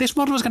 And I think this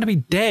model is going to be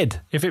dead.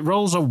 If it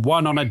rolls a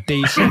 1 on a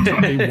D6, it'll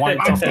be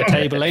wiped off the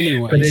table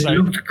anyway. But it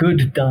looked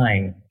good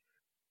dying.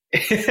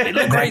 They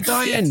look great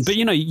dying. But,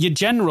 your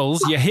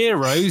generals, your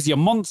heroes, your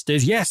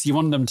monsters, yes, you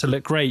want them to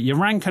look great. Your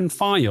rank and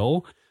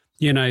file,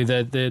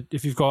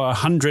 if you've got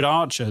 100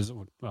 archers,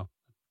 well,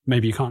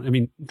 maybe you can't. I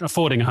mean,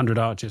 affording 100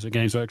 archers at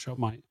Games Workshop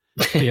might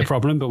be a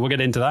problem, but we'll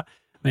get into that,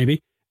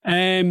 maybe.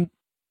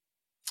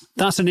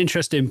 That's an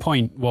interesting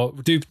point. Well,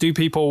 do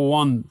people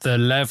want the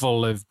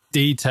level of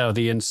detail,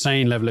 the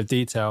insane level of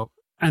detail?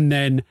 And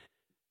then,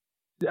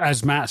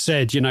 as Matt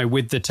said,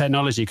 with the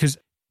technology, because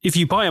if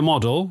you buy a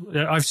model,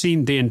 I've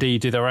seen D&D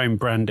do their own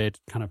branded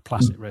kind of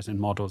plastic resin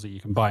models that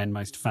you can buy in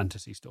most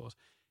fantasy stores.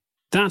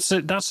 That's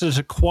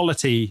a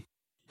quality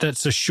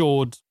that's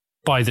assured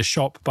by the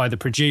shop, by the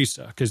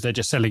producer, because they're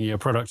just selling you a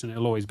product and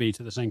it'll always be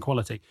to the same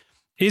quality.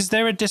 Is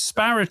there a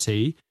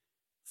disparity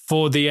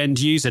for the end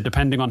user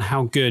depending on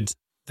how good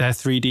their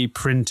 3D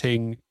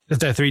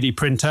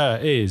printer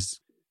is?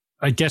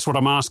 I guess what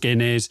I'm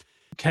asking is,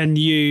 can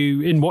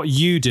you, in what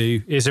you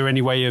do, is there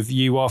any way of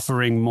you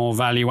offering more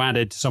value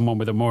added to someone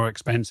with a more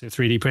expensive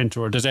 3D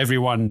printer, or does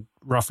everyone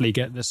roughly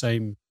get the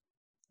same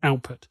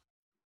output?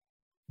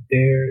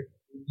 I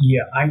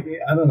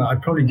don't know. I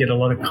probably get a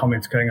lot of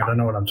comments going, I don't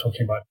know what I'm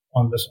talking about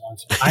on this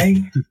answer.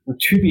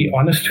 To be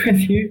honest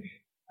with you,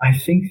 I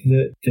think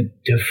that the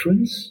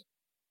difference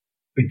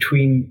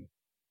between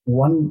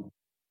one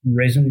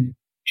resin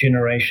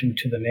generation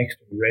to the next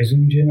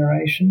resin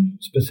generation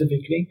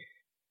specifically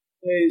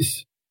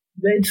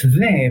it's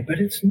there, but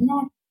it's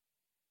not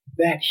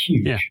that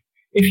huge. Yeah.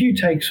 If you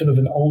take sort of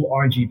an old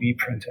RGB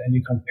printer and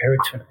you compare it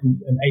to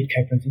an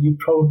 8K printer, you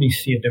probably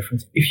see a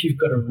difference if you've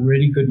got a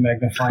really good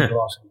magnifying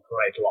glass and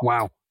great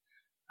light.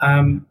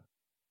 Wow.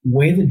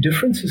 Where the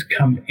differences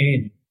come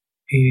in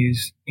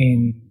is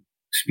in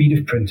speed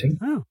of printing.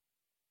 Oh.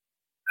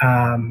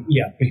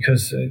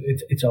 Because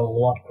it's a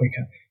lot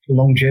quicker. The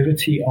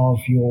longevity of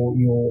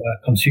your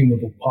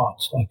consumable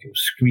parts, like your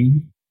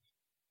screen,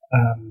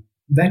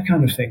 that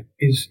kind of thing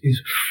is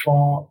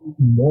far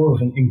more of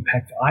an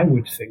impact, I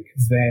would think,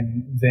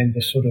 than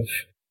the sort of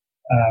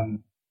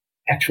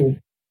actual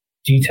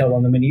detail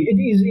on the Mini. It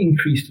is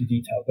increased in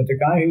detail, but the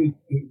guy who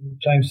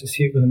claims to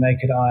see it with the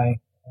naked eye,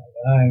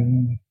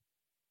 I'm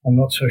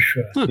not so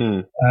sure.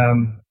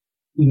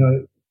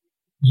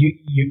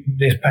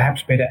 There's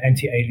perhaps better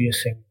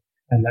anti-aliasing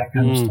and that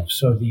kind of stuff.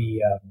 So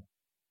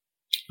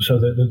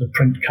the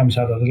print comes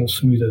out a little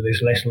smoother.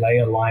 There's less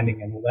layer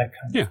lining and all that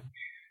kind of thing.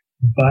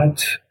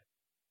 But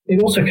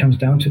it also comes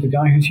down to the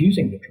guy who's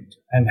using the printer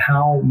and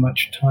how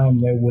much time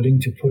they're willing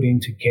to put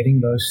into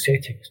getting those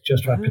settings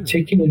just right,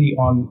 particularly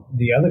on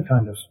the other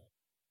kind of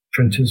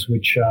printers,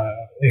 which are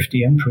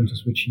FDM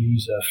printers, which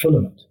use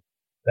filament.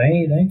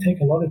 They take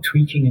a lot of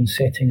tweaking and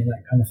setting and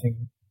that kind of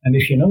thing. And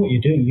if you know what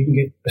you're doing, you can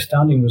get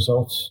astounding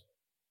results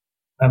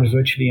out of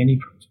virtually any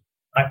printer,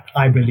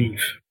 I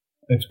believe.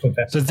 Let's put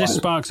that. So this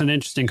sparks an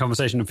interesting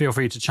conversation, and feel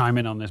free to chime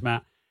in on this,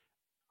 Matt.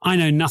 I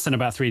know nothing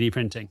about 3D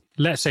printing.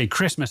 Let's say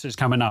Christmas is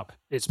coming up.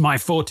 It's my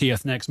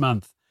 40th next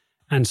month,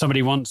 and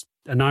somebody wants,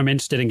 and I'm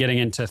interested in getting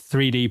into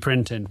 3D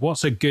printing.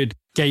 What's a good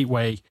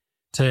gateway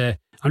to?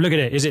 I'm looking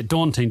at it. Is it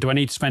daunting? Do I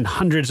need to spend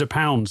hundreds of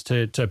pounds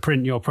to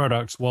print your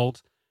products,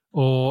 Walt?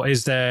 Or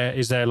is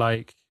there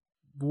like,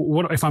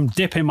 what if I'm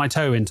dipping my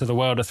toe into the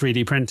world of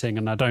 3D printing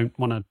and I don't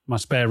want my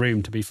spare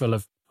room to be full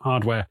of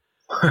hardware?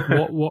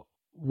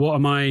 What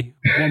am I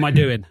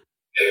doing?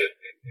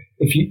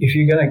 If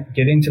you're going to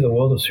get into the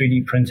world of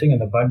 3D printing and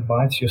the bug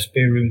bites, your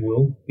spare room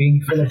will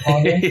be full of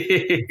hardware.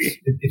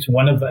 It's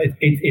one of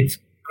it's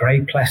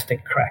grey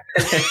plastic crack.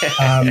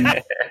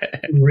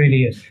 It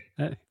really is.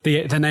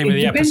 The name of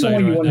the episode. Depends on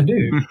what you want to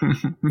do.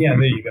 Yeah,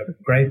 there you go.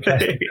 Grey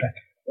plastic crack.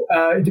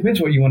 It depends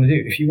what you want to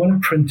do. If you want to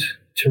print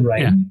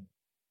terrain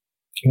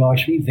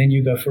largely, then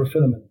you go for a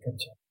filament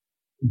printer.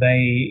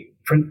 They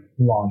print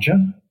larger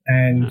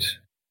and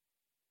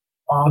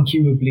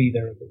arguably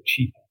they're a bit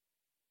cheaper.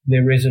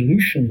 Their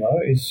resolution, though,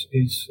 is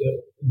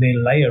their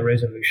layer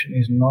resolution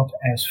is not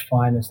as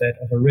fine as that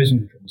of a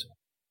resin printer.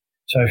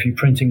 So if you're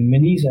printing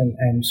minis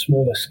and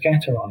smaller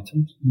scatter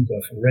items, you go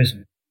for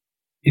resin.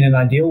 In an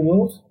ideal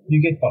world,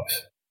 you get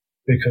both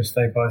because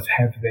they both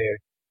have their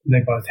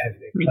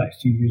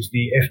place. You use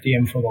the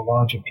FDM for the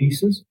larger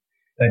pieces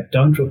that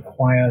don't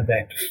require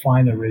that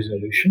finer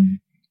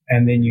resolution,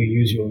 and then you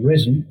use your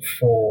resin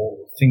for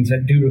things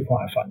that do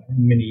require finer,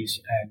 minis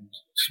and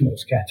small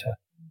scatter.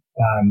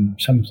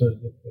 Some of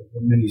the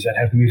minis that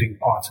have moving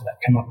parts that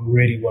come up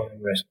really well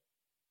in resin.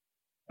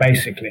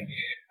 Basically,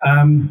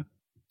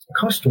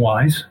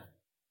 cost-wise,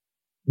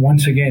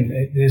 once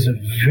again, there's a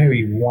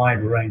very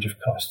wide range of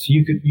costs.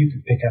 You could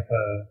pick up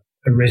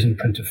a resin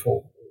printer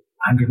for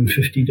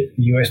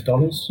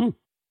 $150,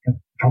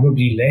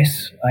 probably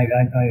less. I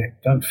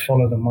don't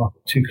follow the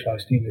market too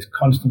closely, and there's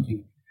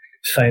constantly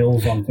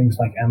sales on things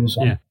like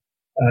Amazon.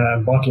 A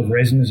bottle of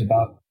resin is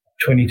about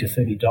 $20 to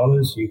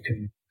 $30. You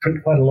can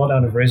print quite a lot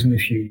out of resin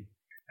if you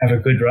have a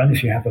good run.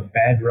 If you have a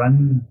bad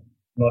run,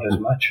 not as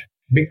much.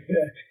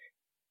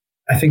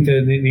 I think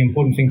the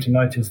important thing to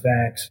note is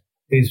that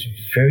there's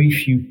very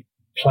few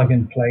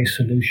plug-and-play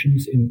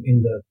solutions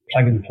in the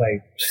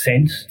plug-and-play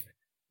sense.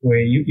 where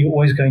you're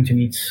always going to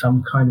need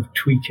some kind of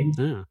tweaking,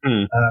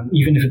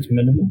 even if it's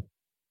minimal,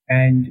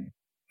 and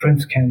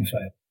prints can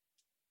fail.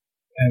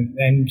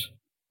 And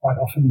quite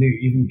often do.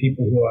 Even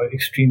people who are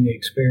extremely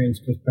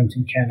experienced with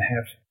printing can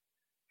have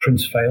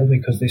prints fail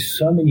because there's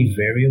so many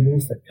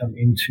variables that come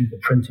into the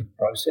printing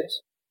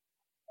process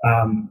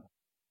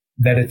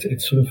that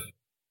it's sort of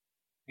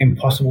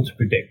impossible to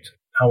predict.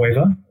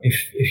 However,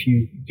 if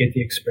you get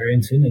the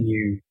experience in and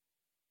you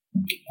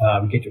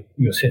get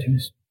your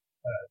settings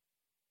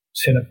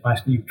set up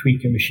nicely, you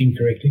tweak your machine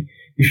correctly,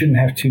 you shouldn't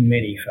have too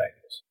many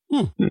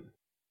failures.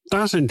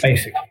 That's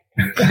interesting.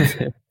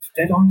 Basically.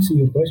 Did that answer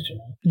your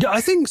question? Yeah,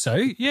 I think so.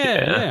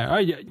 Yeah.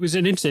 It was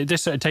an interesting.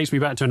 This sort of takes me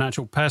back to an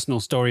actual personal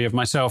story of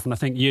myself, and I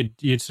think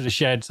you'd sort of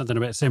shared something a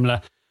bit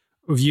similar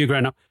with you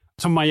growing up.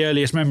 Some of my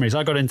earliest memories,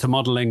 I got into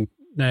modelling.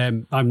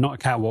 I'm not a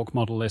catwalk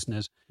model,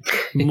 listeners.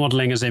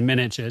 Modelling as in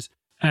miniatures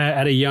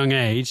at a young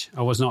age.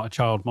 I was not a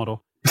child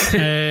model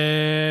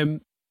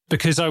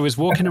because I was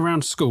walking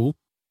around school.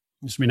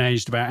 Just been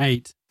aged about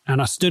 8.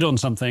 And I stood on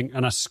something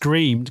and I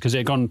screamed because it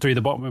had gone through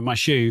the bottom of my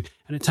shoe.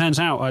 And it turns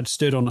out I'd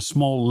stood on a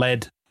small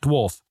lead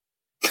dwarf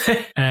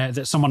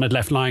that someone had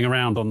left lying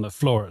around on the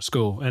floor at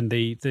school. And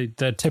the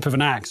tip of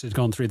an axe had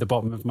gone through the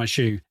bottom of my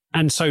shoe.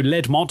 And so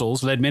lead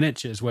models, lead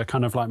miniatures were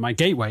kind of like my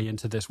gateway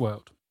into this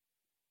world.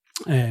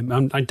 I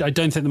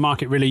don't think the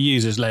market really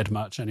uses lead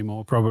much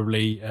anymore,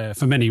 probably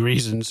for many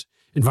reasons,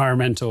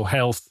 environmental,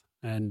 health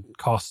and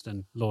cost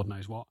and Lord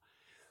knows what.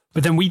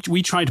 But then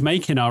we tried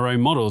making our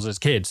own models as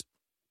kids.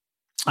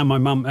 And my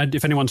mum,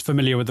 if anyone's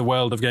familiar with the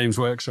world of Games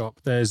Workshop,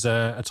 there's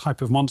a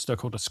type of monster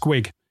called a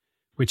squig,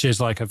 which is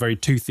like a very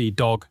toothy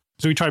dog.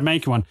 So we tried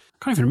making one. I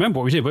can't even remember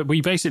what we did, but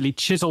we basically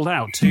chiseled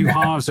out 2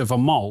 halves of a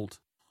mold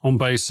on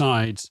both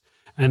sides.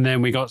 And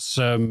then we got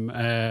some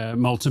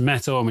molten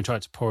metal and we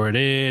tried to pour it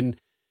in.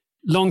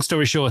 Long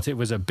story short, it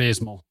was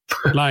abysmal.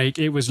 Like,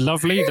 it was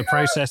lovely. The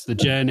process, the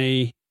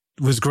journey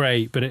was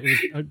great, but it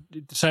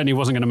certainly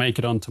wasn't going to make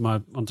it onto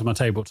my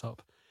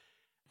tabletop.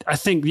 I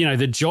think,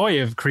 the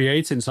joy of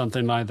creating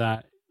something like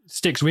that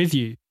sticks with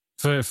you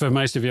for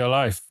most of your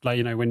life.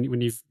 Like,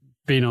 when you've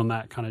been on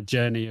that kind of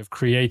journey of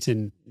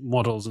creating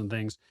models and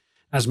things,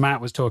 as Matt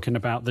was talking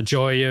about, the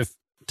joy of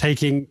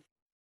taking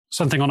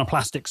something on a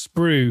plastic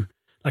sprue,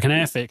 like an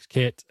Airfix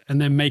kit, and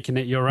then making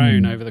it your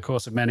own over the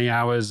course of many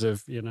hours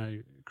of,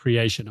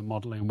 creation and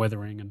modeling and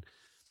weathering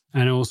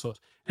and all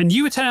sorts. And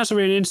you were telling us a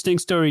really interesting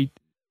story,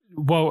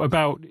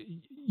 about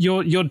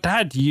your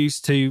dad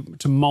used to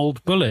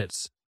mold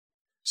bullets.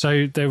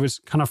 So there was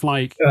kind of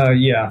like,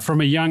 from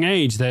a young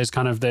age, there's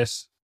kind of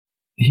this.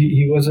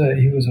 He was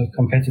a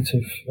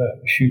competitive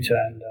shooter,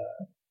 and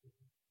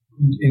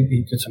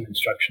he did some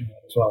instruction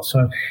as well.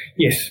 So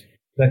yes,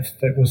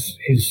 that was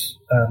his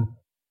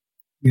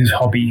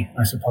hobby,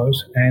 I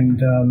suppose.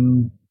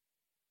 And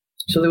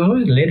so there was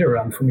always lead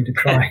around for me to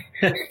try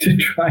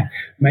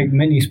make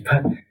minis,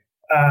 but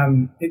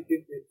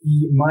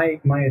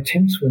my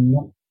attempts were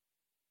not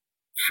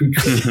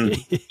fruitful,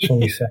 shall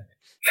we say.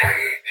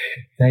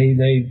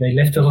 They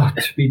left a lot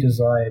to be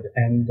desired,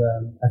 and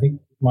I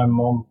think my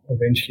mom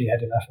eventually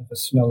had enough of the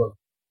smell of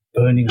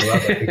burning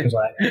rubber because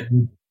I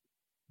would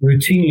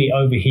routinely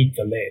overheat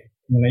the lead.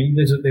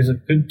 There's a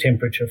good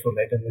temperature for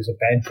lead and there's a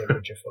bad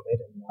temperature for lead,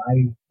 and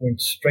I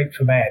went straight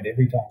for bad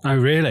every time. Oh,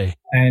 really?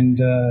 And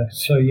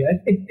so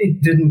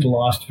it didn't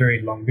last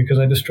very long because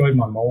I destroyed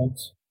my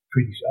molds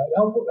pretty soon.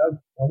 I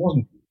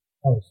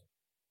was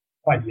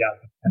quite young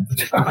at the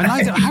time.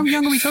 How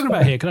young are we talking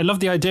about here? Because I love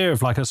the idea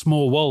of like a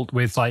small Walt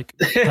with like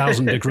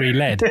 1,000-degree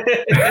lead.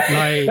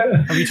 Like,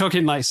 are we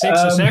talking like 6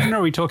 or 7, or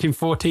are we talking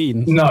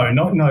 14? No,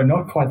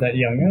 not quite that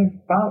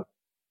young. About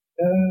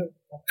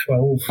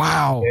 12.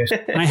 Wow. Yes.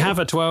 I have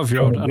a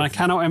 12-year-old, and I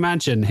cannot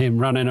imagine him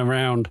running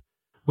around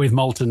with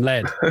molten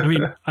lead. I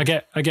mean, I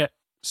get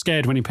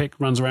scared when he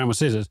runs around with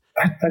scissors.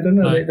 I don't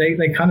know.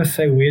 They kind of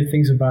say weird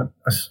things about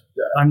us.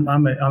 I'm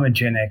a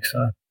Gen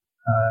Xer.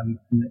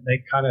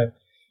 They kind of,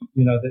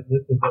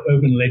 the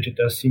urban legend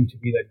does seem to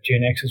be that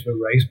Gen Xers were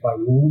raised by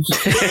wolves.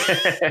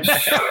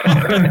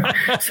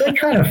 So it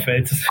kind of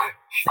fits.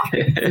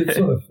 It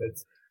sort of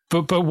fits.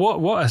 But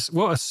what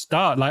a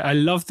start. Like, I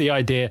love the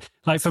idea.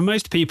 Like, for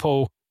most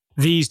people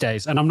these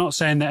days, and I'm not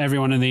saying that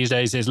everyone in these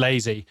days is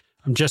lazy.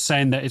 I'm just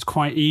saying that it's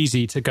quite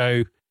easy to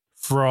go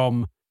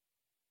from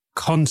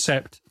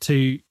concept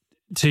to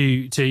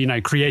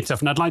create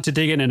stuff. And I'd like to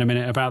dig in a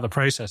minute about the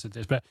process of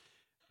this. But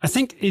I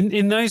think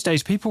in those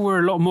days, people were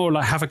a lot more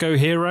like have a go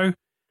hero.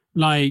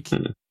 Like,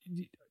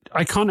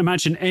 I can't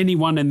imagine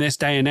anyone in this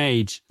day and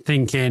age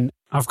thinking,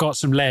 I've got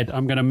some lead,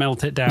 I'm going to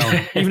melt it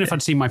down. Even if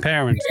I'd seen my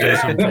parents do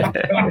something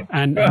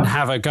and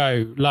have a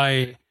go.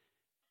 Like,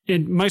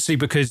 mostly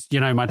because,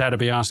 my dad would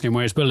be asking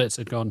where his bullets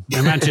had gone.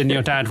 Imagine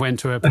your dad went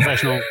to a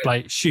professional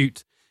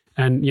shoot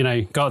and,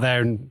 got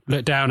there and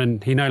looked down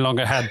and he no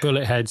longer had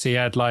bullet heads. He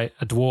had like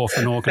a dwarf,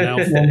 an orc, an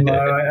elf. Well, no,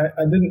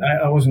 I didn't.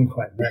 I wasn't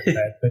quite that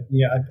bad. But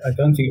yeah, I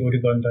don't think it would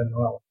have gone down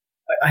well.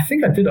 I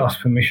think I did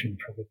ask permission,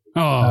 probably.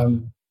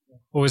 Oh,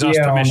 always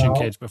ask permission,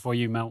 kids, before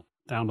you melt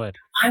down lead.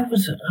 I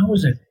was a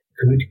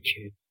good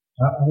kid.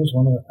 I was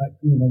one of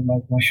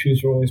the, my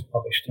shoes were always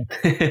polished and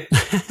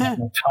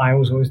my tie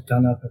was always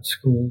done up at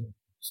school and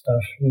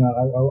stuff.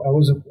 I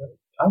was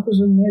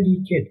a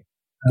nerdy kid.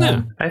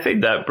 I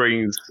think that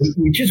brings...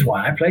 Which is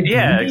why I played D&D.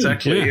 Yeah,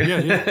 exactly.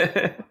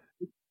 Yeah.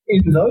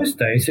 In those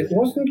days, it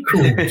wasn't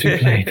cool to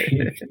play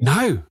D&D.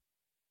 No.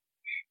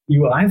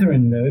 You were either a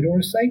nerd or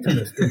a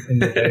Satanist in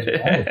the days of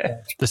I was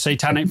playing. The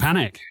Satanic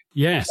Panic.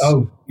 Yes.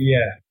 Oh,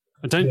 yeah.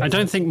 I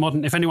don't think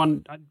modern, if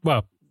anyone,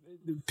 well,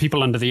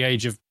 people under the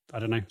age of, I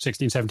don't know,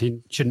 16,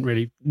 17 shouldn't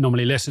really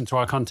normally listen to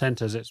our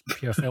content as it's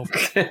pure filth.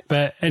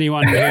 But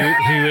anyone who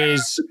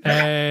is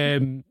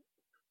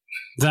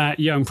that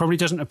young probably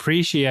doesn't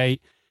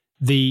appreciate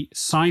the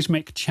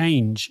seismic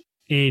change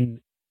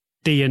in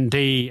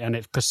D&D and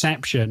its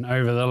perception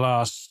over the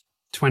last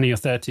 20 or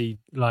 30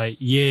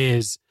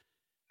 years.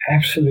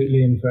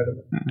 Absolutely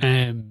incredible.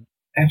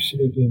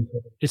 Absolutely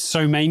incredible. It's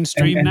so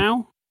mainstream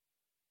now.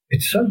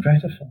 It's so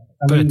gratifying.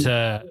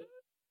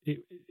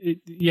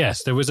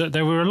 Yes, there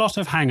were a lot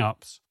of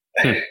hang-ups.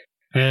 Back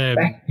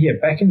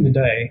in the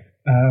day,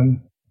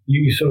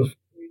 you sort of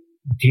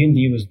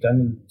D&D was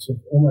done sort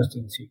of almost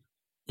in secret.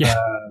 Yeah.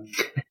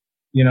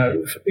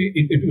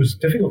 It was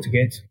difficult to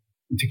get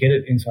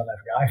it in South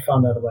Africa. I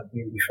found out about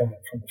D&D from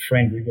a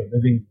friend. We were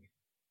living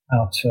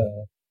out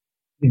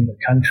in the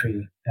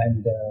country,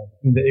 and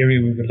in the area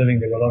we were living,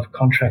 there were a lot of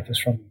contractors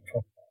from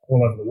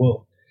all over the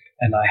world.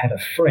 And I had a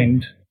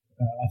friend,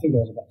 I think I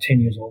was about 10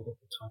 years old at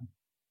the time,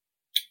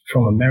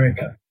 from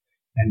America,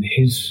 and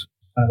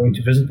I went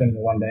to visit them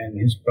one day, and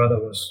his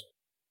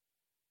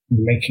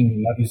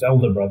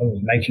elder brother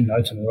was making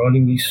notes and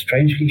rolling these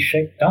strangely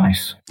shaped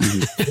dice.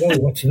 Oh,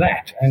 what's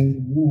that?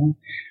 And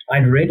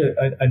I'd read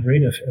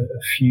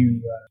a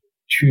few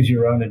choose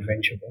your own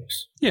adventure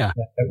books. Yeah,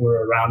 that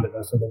were around it.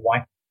 Those are the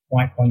white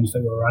ones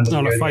that were around.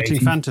 No, like Fighting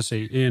 80s.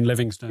 Fantasy, Ian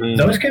Livingstone.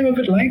 Those came a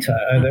bit later.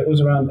 That was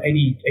around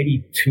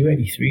 82,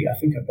 83. I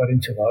think I got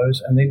into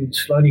those, and then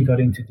slowly got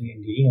into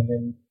D&D, and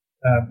then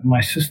my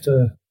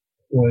sister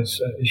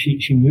was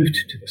she moved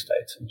to the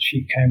States, and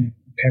she came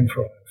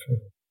for a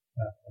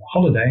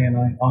holiday, and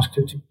I asked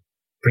her to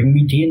bring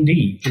me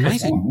D&D.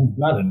 Amazing.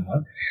 I don't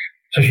know.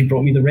 So she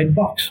brought me the red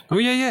box. Oh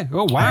yeah.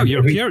 Oh wow, you're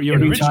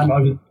an original. I'm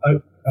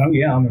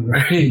an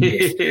original.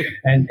 Yes.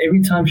 And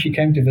every time she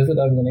came to visit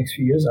over the next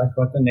few years, I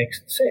got the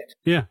next set.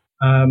 Yeah.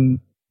 And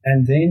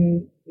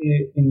then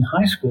in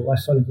high school, I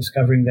started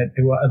discovering that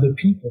there were other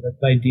people that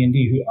played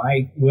D&D who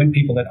weren't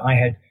people that I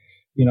had,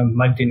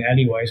 mugged in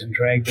alleyways and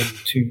dragged them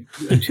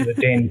into the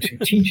den to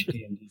teach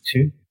D&D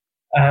to.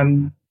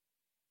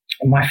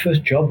 My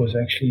first job was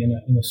actually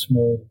in a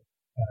small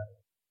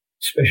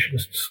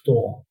specialist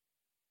store.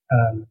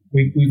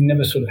 We've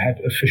never sort of had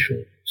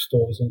official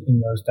stores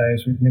in those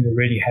days. We've never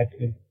really had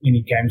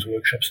any Games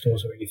Workshop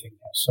stores or anything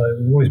else. So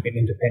we've always been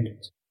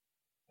independent.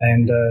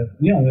 And,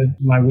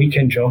 my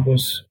weekend job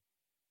was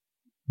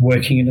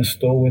working in a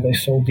store where they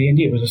sold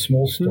D&D. It was a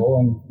small store,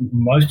 and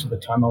most of the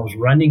time I was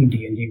running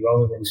D&D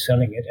rather than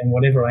selling it. And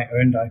whatever I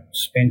earned, I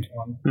spent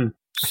on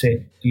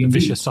said D&D. A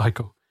vicious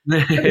cycle.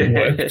 It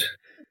worked.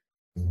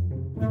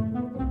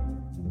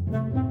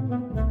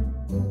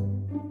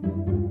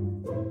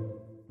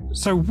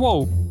 So,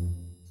 Walt,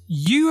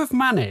 you have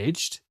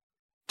managed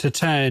to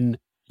turn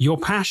your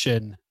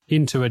passion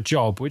into a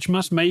job, which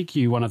must make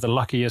you one of the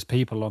luckiest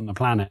people on the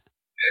planet.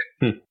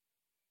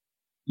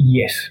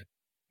 Yes.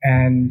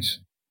 And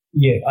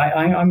yeah,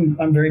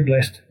 I'm very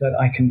blessed that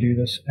I can do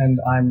this, and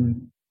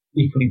I'm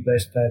equally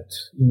blessed that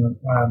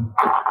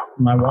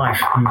my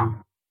wife, who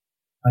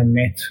I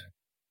met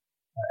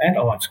at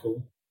art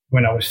school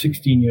when I was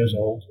 16 years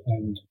old,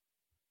 and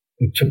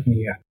it took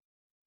me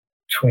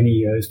 20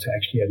 years to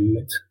actually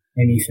admit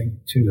anything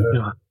to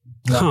her.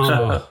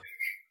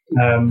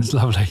 That's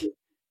lovely.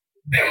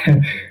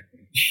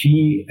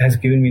 She has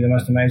given me the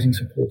most amazing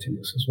support in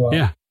this as well.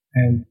 Yeah.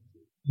 And,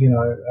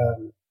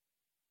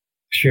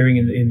 sharing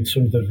in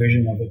sort of the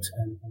vision of it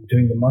and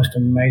doing the most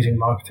amazing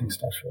marketing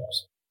stuff for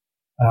us.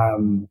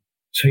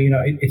 So,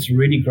 it's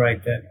really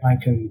great that I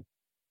can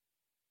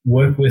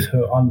work with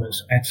her on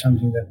this at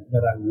something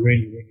that I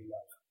really, really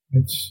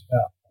love.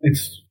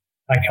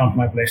 I count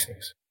my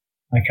blessings.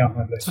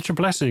 Such a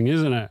blessing,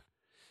 isn't it?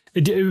 I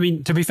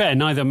mean, to be fair,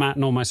 neither Matt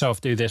nor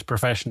myself do this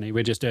professionally.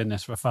 We're just doing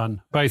this for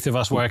fun. Both of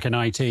us work in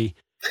IT,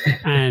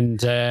 and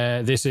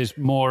this is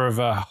more of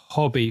a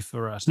hobby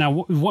for us. Now,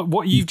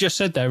 what you've just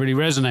said there really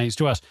resonates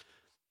to us.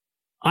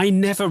 I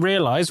never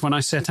realized when I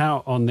set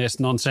out on this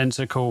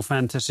nonsensical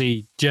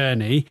fantasy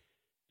journey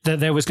that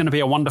there was going to be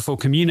a wonderful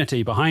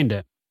community behind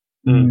it.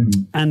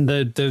 And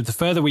the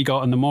further we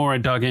got and the more I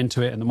dug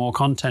into it and the more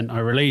content I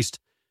released,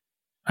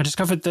 I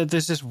discovered that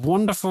there's this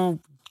wonderful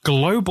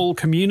global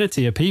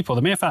community of people.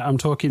 The mere fact I'm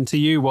talking to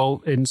you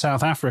while in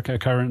South Africa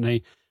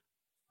currently,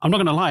 I'm not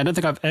going to lie, I don't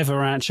think I've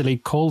ever actually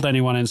called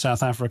anyone in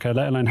South Africa,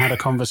 let alone had a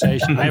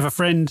conversation. I have a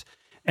friend,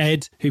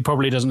 Ed, who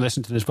probably doesn't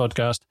listen to this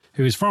podcast,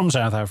 who is from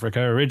South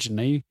Africa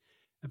originally,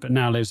 but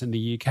now lives in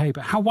the UK.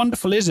 But how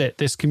wonderful is it,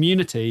 this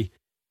community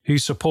who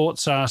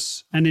supports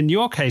us? And in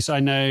your case, I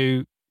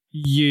know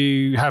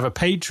you have a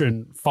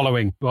patron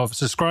following of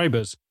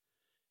subscribers.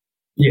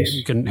 Yes.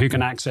 who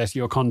can access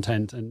your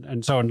content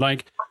and so on.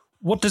 Like,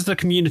 what does the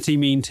community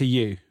mean to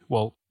you?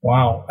 Well,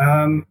 wow.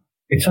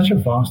 It's such a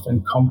vast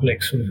and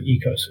complex sort of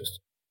ecosystem.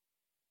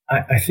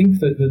 I think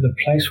that the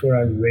place where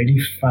I really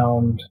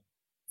found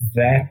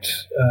that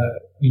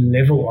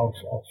level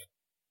of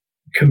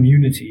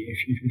community,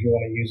 if you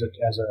want to use it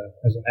as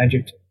an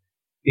adjective,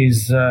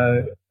 is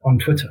on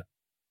Twitter.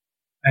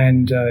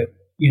 And,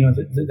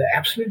 the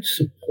absolute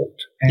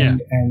support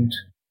and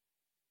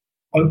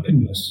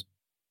openness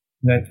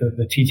that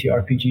the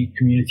TTRPG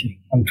community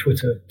on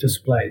Twitter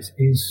displays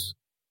is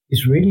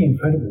really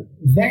incredible.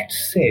 That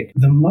said,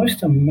 the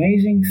most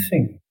amazing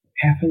thing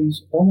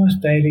happens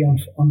almost daily on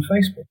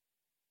Facebook.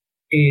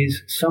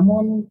 Is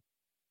someone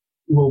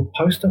will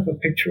post up a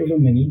picture of a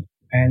mini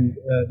and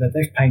that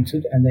they've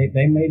painted, and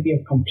they may be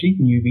a complete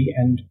newbie,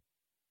 and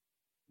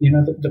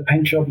the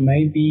paint job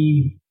may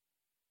be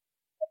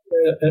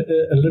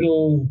a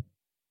little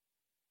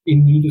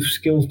in need of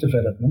skills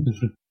development,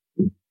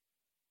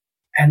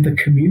 and the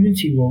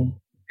community will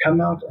come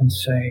out and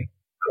say,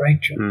 "Great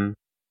job!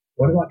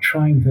 What about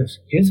trying this?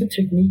 Here's a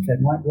technique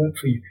that might work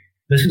for you.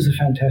 This is a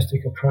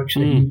fantastic approach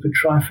that you could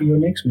try for your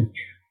next mini."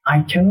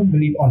 I cannot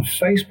believe on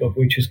Facebook,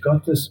 which has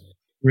got this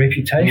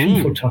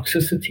reputation for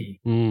toxicity,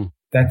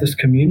 that this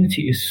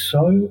community is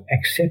so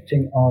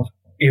accepting of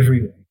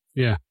everyone.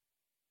 Yeah,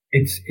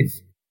 it's.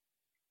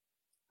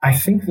 I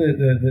think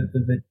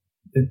the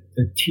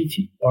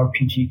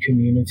TTRPG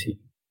community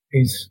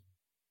is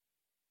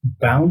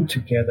bound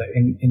together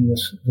in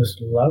this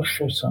love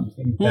for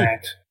something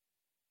that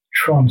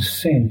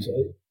transcends.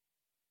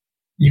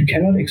 You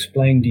cannot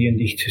explain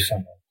D&D to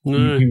someone.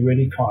 You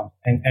really can't.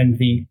 And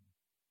the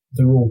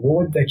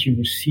reward that you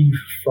receive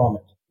from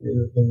it,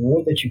 the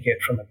reward that you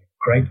get from a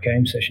great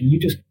game session, you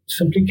just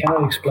simply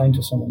cannot explain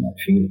to someone that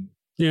feeling.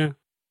 Yeah.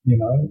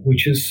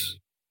 Which is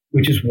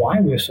why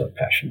we're so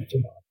passionate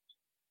about it.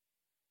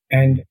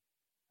 And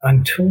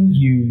until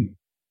you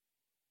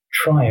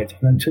try it,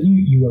 and until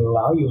you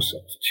allow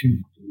yourself to,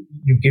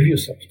 you give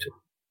yourself to,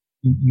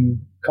 you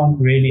can't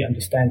really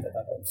understand it,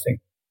 I don't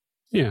think.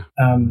 Yeah.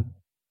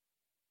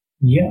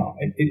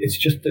 It's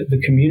just that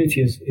the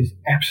community is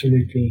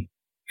absolutely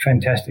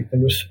fantastic. The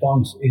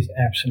response is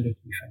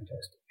absolutely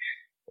fantastic.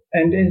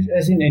 And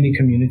as in any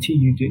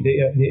community,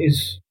 there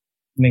is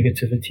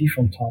negativity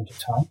from time to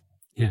time.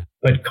 Yeah.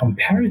 But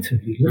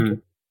comparatively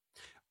little.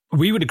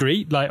 We would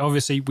agree. Like,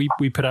 obviously,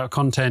 we put out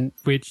content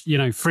which,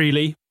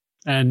 freely,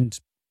 and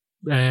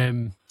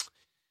we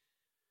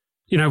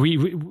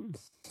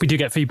do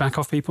get feedback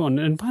off people,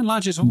 and by and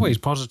large, it's always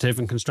positive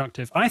and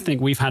constructive. I think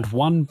we've had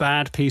one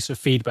bad piece of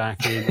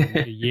feedback in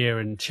a year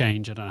and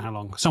change. I don't know how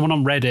long. Someone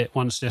on Reddit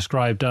once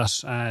described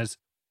us as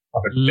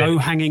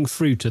low-hanging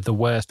fruit of the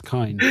worst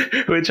kind.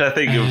 Which I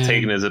think you've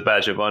taken as a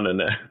badge of honor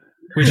now.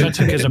 Which I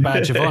took as a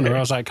badge of honor. I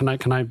was like, can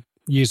I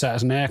use that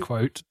as an air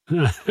quote?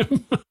 You're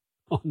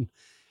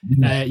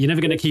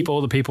never going to keep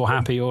all the people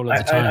happy all of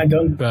the time. I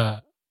don't.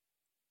 But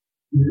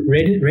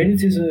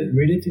Reddit is a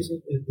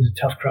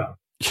tough crowd.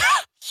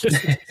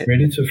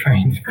 Reddit's a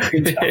very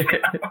tough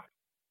crowd.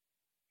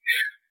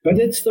 But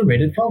it's the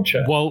Reddit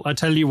culture. Well, I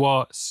tell you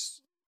what,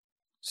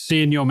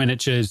 seeing your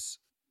miniatures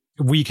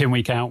week in,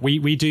 week out,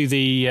 we do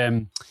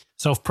the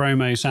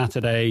self-promo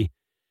Saturday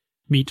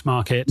meat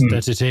market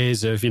that it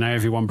is, of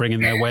everyone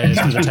bringing their wares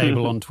to the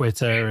table on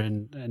Twitter,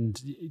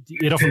 and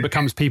it often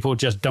becomes people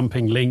just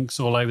dumping links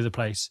all over the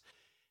place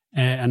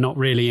and not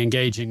really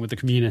engaging with the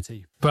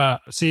community.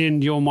 But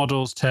seeing your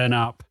models turn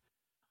up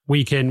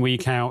week in,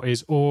 week out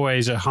is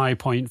always a high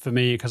point for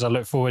me, because I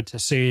look forward to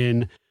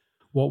seeing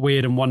what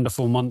weird and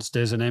wonderful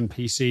monsters and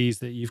NPCs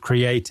that you've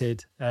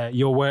created.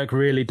 Your work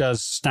really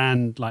does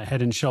stand like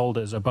head and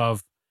shoulders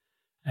above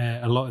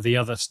a lot of the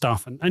other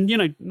stuff. And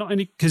not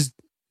only because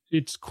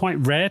it's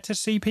quite rare to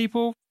see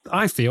people,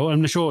 I feel,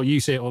 I'm sure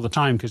you see it all the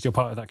time because you're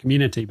part of that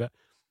community, but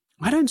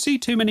I don't see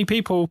too many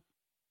people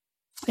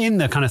in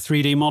the kind of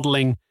 3D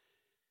modeling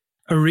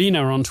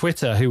arena on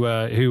Twitter who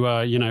are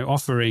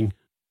offering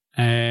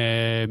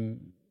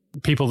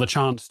people the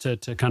chance to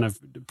kind of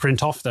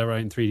print off their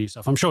own 3D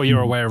stuff. I'm sure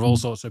you're aware of all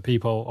sorts of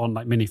people on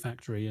like Mini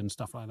Factory and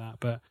stuff like that,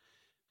 but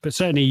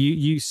certainly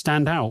you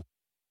stand out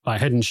like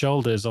head and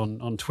shoulders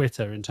on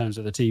Twitter in terms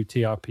of the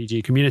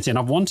TTRPG community. And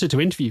I've wanted to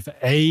interview you for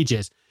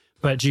ages,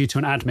 but due to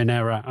an admin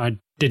error, I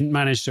didn't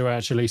manage to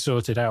actually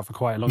sort it out for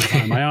quite a long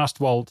time. I asked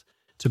Walt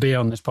to be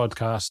on this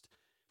podcast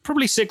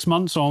probably 6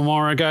 months or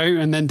more ago,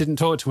 and then didn't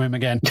talk to him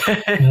again. I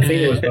think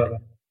it was about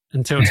that.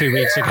 Until 2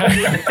 weeks ago,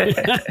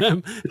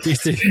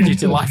 due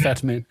to life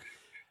admin.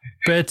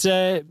 But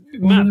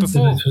Matt,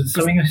 before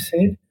something I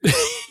said,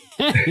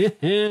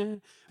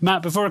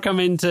 Matt, before I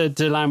come into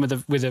line with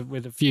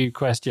a few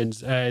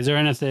questions, is there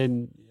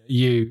anything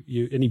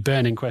any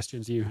burning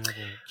questions you have or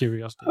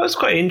curiosity? I was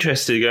quite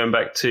interested going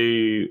back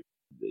to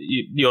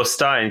your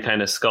style in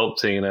kind of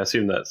sculpting, and I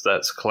assume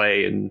that's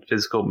clay and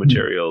physical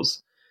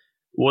materials.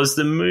 Was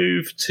the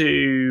move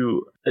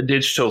to a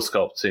digital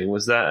sculpting,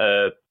 was that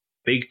a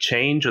big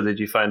change, or did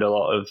you find a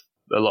lot of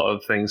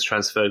things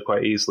transferred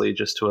quite easily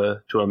just to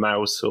a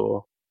mouse?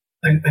 Or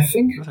I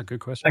think that's a good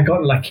question. I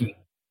got lucky.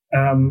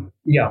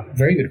 Yeah,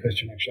 very good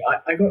question, actually.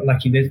 I got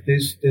lucky.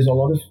 There's a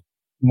lot of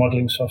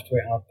modeling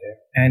software out there,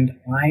 and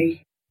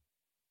I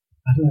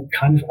don't know,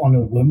 kind of on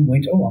a whim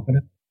went, I'm going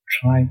to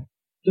try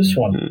this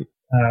one,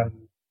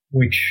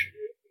 which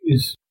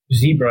is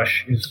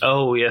ZBrush.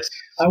 Oh, yes.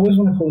 I always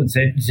want to call it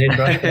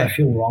ZBrush, but I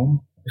feel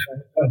wrong if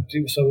I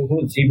do, so we'll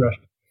call it ZBrush.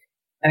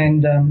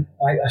 And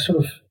I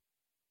sort of,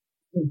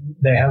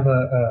 they have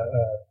a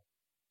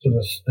sort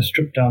of a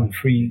stripped down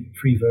free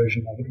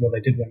version of it. Well, they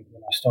did when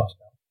I started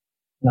out.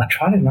 And I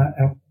tried it,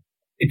 and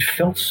it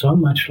felt so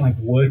much like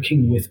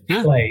working with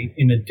clay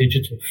in a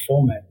digital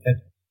format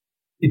that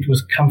it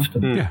was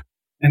comfortable. Yeah.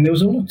 And there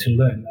was a lot to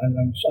learn.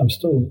 I'm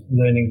still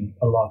learning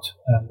a lot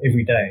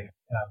every day,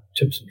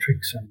 tips and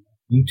tricks and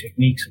new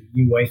techniques and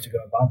new ways to go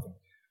about them.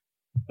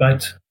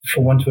 But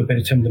for want of a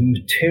better term, the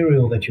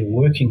material that you're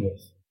working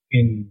with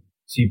in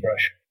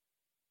ZBrush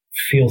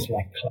feels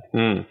like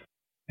clay.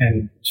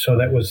 And so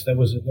that was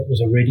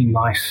a really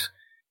nice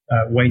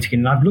way to get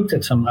in. I've looked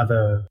at some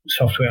other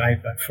software,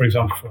 for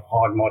example, for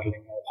hard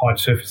modeling or hard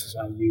surfaces.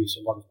 I use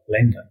a lot of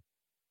Blender.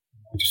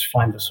 I just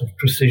find the sort of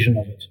precision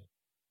of it,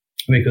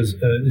 because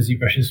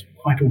ZBrush is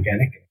quite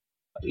organic.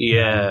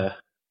 Yeah.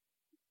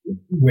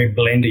 Where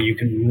Blender, you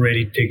can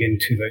really dig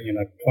into the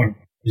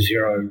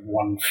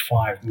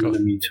 0.015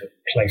 millimeter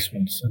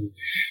placements, and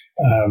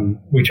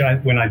which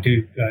when I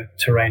do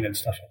terrain and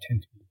stuff, I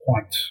tend to be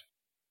quite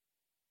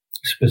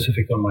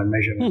specific on my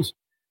measurements.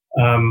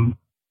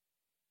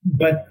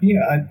 But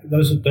yeah,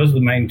 those are the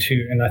main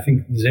two, and I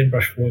think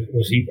ZBrush or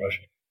ZBrush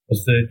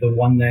was the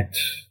one that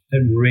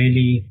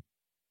really,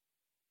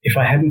 if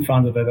I hadn't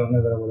found it, I don't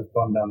know that I would have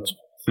gone down this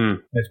path.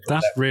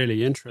 That's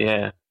really interesting.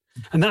 Yeah.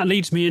 And that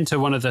leads me into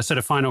one of the sort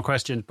of final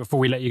questions before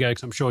we let you go,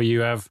 because I'm sure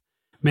you have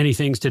many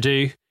things to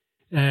do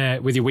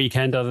with your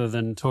weekend other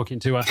than talking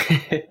to us.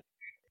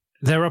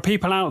 There are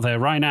people out there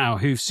right now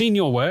who've seen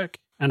your work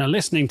and are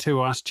listening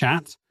to us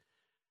chat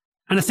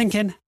and are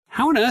thinking,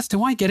 how on earth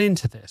do I get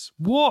into this?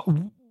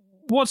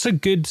 What's a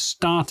good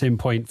starting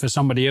point for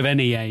somebody of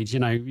any age,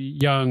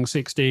 young,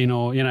 16,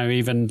 or,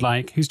 even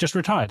like who's just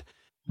retired?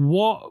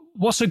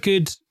 What's a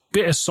good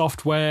bit of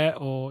software,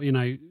 or,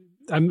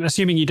 I'm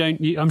assuming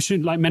I'm sure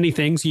like many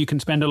things, you can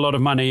spend a lot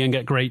of money and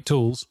get great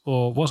tools,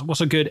 or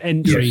what's a good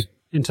entry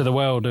into the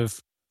world of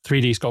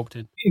 3D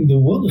sculpting? In the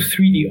world of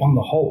 3D on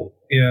the whole,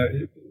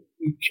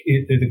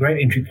 the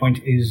great entry point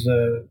is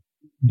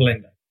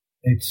Blender.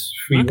 It's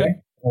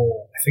freeware,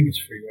 or I think it's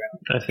freeware.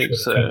 I think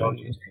so.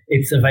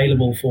 It's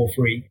available for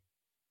free.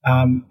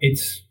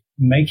 It's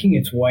making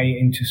its way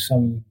into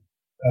some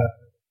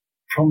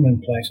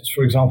prominent places.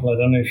 For example, I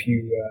don't know if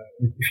you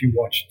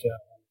watched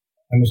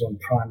Amazon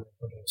Prime,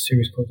 a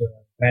series called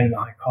Man in the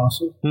High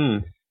Castle.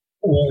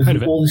 All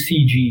the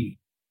CG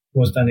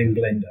was done in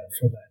Blender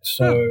for that.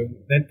 So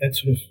that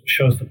sort of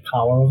shows the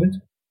power of it.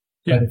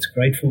 Yeah. But it's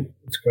great for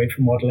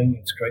modeling.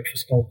 It's great for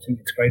sculpting.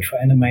 It's great for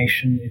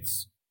animation.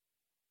 It's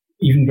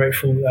even great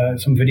for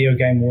some video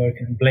game work.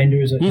 And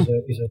Blender is a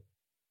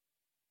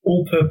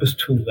all-purpose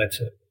tool that's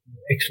an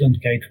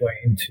excellent gateway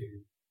into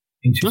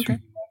 3D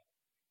modeling.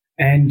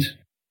 And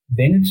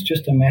then it's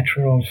just a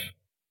matter of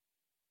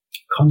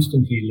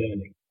constantly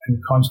learning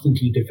and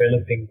constantly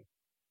developing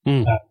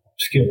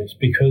skills,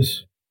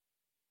 because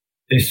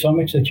there's so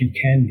much that you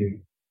can do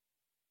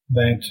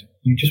that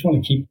you just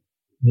want to keep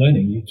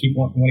learning. You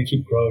want to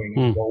keep growing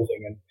and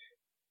evolving and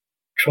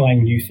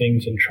trying new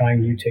things and trying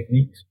new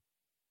techniques.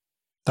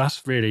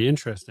 That's really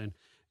interesting.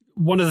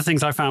 One of the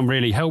things I found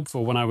really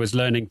helpful when I was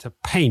learning to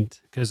paint,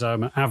 because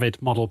I'm an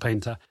avid model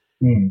painter,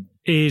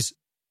 is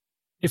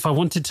if I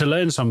wanted to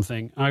learn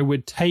something, I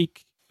would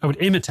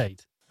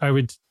imitate. I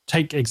would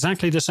take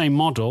exactly the same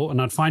model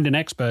and I'd find an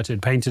expert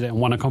who'd painted it and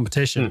won a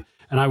competition,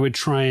 and I would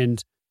try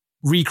and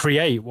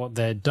recreate what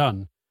they'd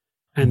done.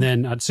 And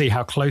then I'd see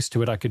how close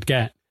to it I could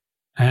get.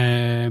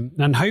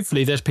 And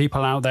hopefully there's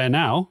people out there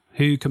now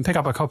who can pick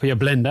up a copy of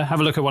Blender, have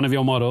a look at one of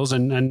your models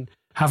and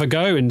have a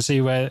go and see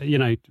where,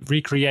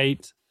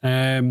 recreate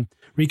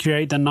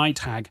the night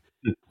hag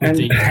with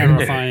the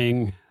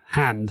terrifying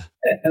hand.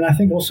 And I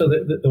think also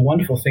that the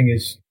wonderful thing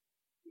is,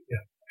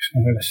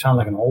 I'm going to sound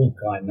like an old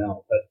guy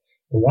now, but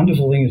the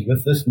wonderful thing is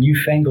with this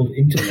newfangled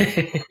internet,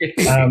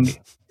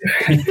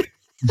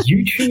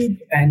 YouTube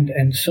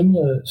and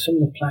similar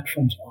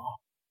platforms are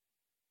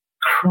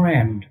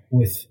crammed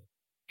with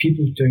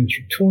people doing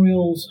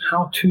tutorials,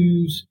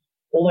 how-tos,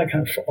 all that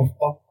kind of a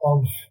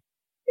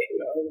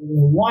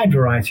wide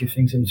variety of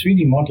things. And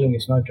 3D modeling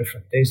is no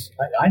different.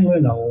 I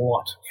learn a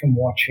lot from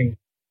watching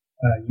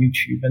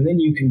YouTube, and then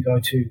you can go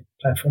to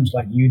platforms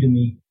like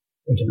Udemy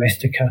or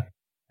Domestika.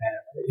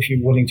 If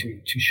you're willing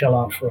to shell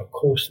out for a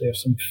course, there are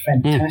some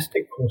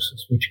fantastic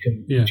courses which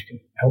can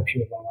help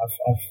you along.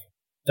 I've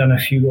done a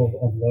few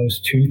of those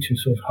too, to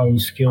sort of hone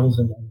skills,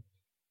 and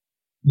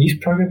these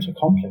programs are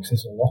complex.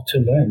 There's a lot to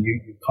learn.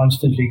 You're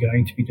constantly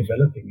going to be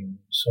developing, and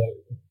so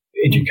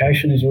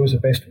education is always the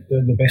best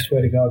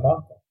way to go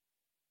about that.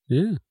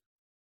 Yeah.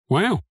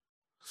 Wow.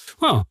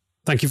 Well,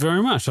 thank you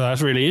very much.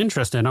 That's really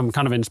interesting. I'm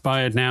kind of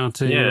inspired now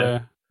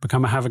to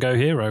become a have-a-go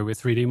hero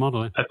with 3D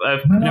modeling.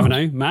 You never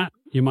know, Matt.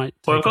 You might.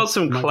 Well, I've got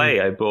some clay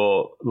I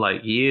bought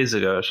like years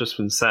ago. It's just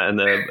been sat in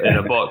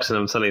a box, and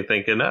I'm suddenly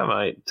thinking I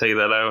might take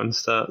that out and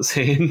start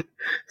seeing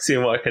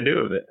what I can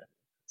do with it.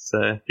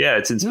 So yeah,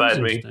 it's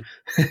inspired me.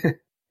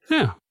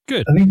 Yeah,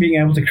 good. I think being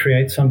able to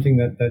create something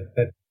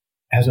that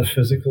has a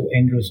physical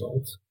end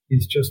result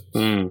is just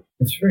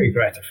it's very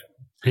gratifying.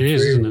 It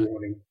is, very isn't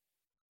rewarding.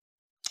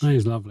 It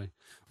is lovely.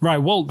 Right,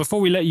 Walt,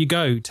 before we let you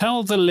go,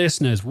 tell the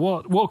listeners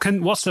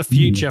what's the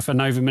future for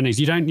Nova Minis.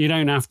 You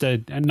don't have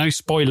to, no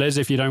spoilers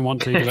if you don't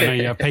want to, because I know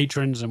you have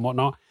patrons and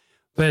whatnot.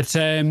 But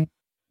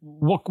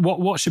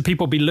what should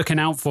people be looking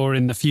out for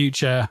in the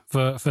future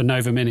for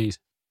Nova Minis?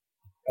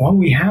 Well,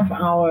 we have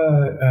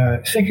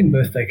our second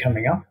birthday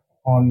coming up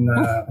on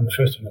the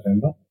 1st of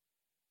November.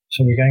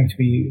 So we're going to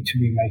be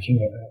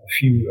making a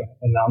few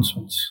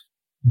announcements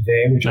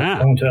there, which I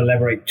don't want to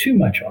elaborate too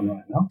much on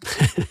right now.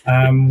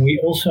 We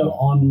also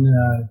on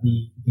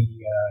the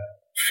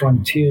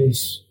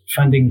Frontiers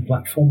funding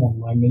platform on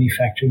My Mini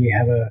Factory, we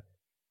have a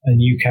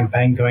new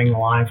campaign going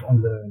live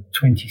on the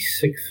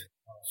 26th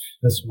of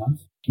this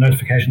month.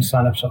 Notification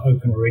signups are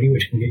open already,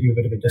 which can get you a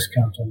bit of a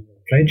discount on your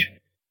pledge.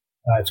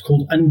 It's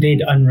called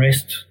Undead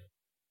Unrest,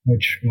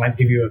 which might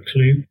give you a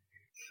clue.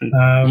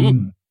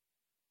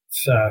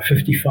 It's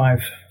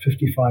 55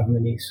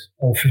 minis,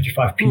 or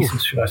 55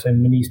 pieces, should I say,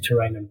 minis,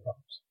 terrain, and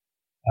props,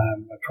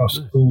 across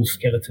ghouls,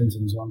 skeletons,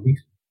 and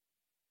zombies.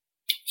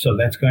 So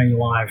that's going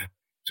live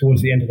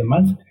towards the end of the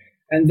month.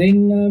 And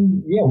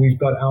then, we've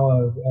got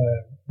our,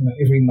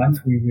 every month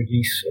we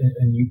release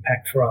a new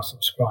pack for our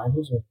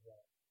subscribers of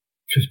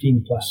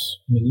 15 plus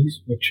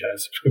minis, which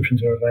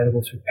subscriptions are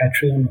available through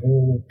Patreon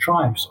or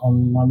Tribes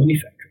on My Mini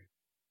Factory.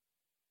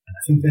 And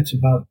I think that's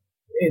about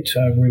it.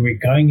 Where we're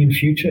going in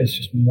future is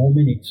just more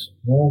minis,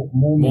 more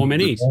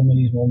minis.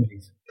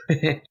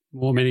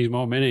 More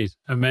minis.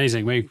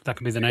 Amazing. That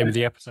could be the name of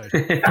the episode.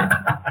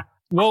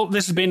 Well,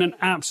 this has been an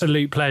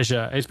absolute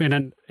pleasure. It's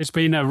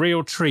been a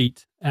real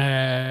treat.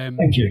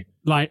 Thank you.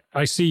 Like,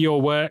 I see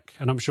your work,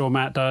 and I'm sure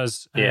Matt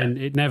does, and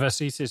it never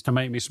ceases to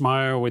make me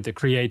smile with the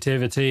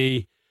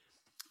creativity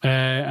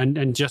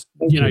and just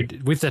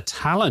with the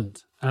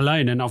talent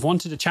alone. And I've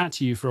wanted to chat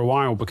to you for a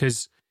while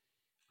because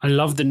I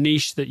love the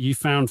niche that you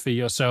found for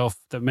yourself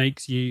that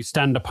makes you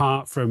stand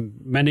apart from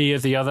many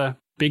of the other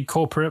big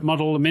corporate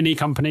model mini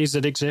companies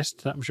that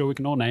exist, that I'm sure we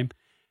can all name.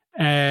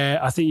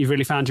 I think you've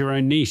really found your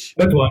own niche.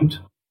 But won't.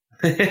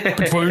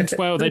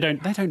 Well, they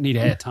don't need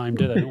airtime,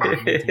 do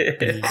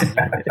they?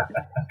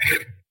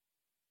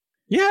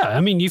 Yeah,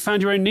 I mean, you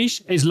found your own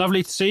niche. It's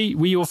lovely to see.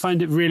 We all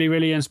find it really,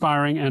 really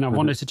inspiring, and I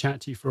wanted to chat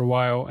to you for a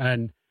while.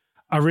 And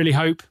I really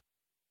hope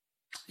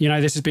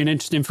this has been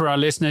interesting for our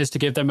listeners to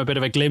give them a bit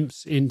of a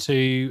glimpse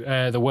into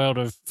the world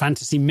of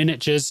fantasy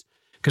miniatures,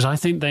 because I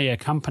think they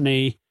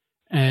accompany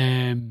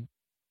the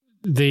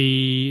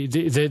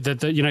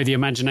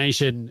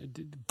imagination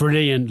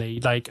brilliantly.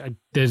 Like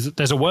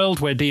there's a world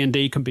where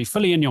D&D can be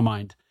fully in your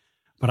mind,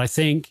 but I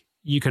think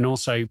you can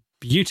also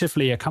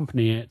beautifully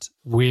accompany it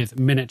with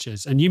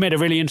miniatures. And you made a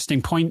really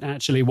interesting point,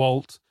 actually,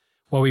 Walt,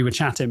 while we were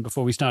chatting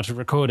before we started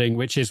recording,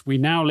 which is we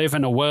now live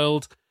in a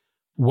world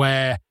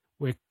where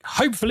we're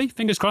hopefully,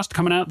 fingers crossed,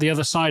 coming out the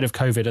other side of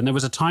COVID. And there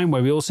was a time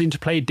where we all seemed to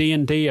play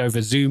D&D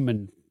over Zoom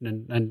and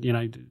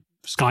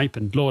Skype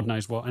and Lord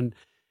knows what. And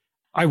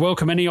I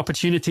welcome any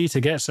opportunity to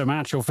get some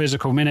actual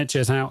physical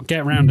miniatures out, get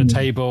around a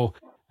table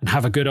and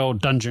have a good old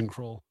dungeon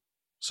crawl.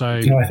 So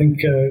I think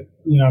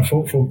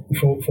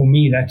for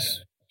me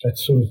that's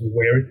sort of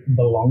where it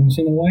belongs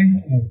in a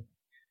way.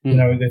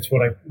 That's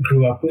what I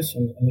grew up with,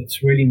 and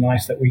it's really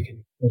nice that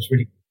it's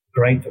really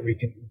great that we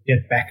can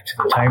get back to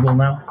the table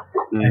now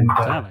and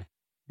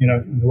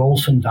roll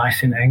some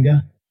dice in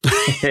anger.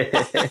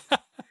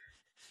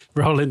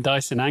 Rolling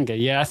dice in anger.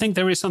 Yeah, I think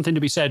there is something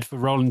to be said for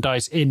rolling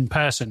dice in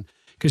person,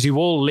 because you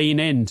all lean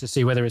in to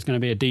see whether it's going to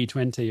be a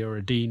D20 or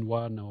a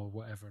D1 or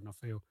whatever, and I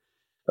feel...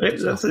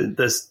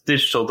 There's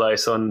digital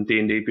dice on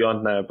D&D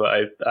Beyond now,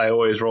 but I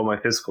always roll my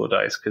physical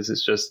dice, because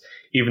it's just,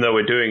 even though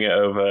we're doing it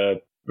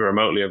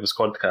remotely over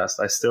Squadcast,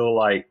 I still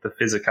like the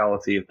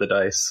physicality of the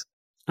dice.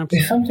 Absolutely.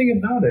 There's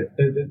something about it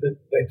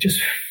that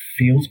just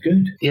feels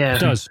good. Yeah, it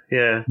does.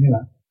 Yeah.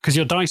 Because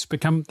your dice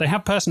they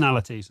have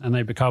personalities, and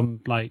they become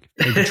they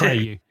betray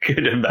you.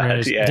 Good and bad,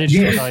 whereas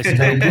digital dice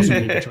don't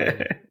possibly betray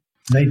you.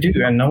 They do,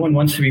 and no one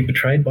wants to be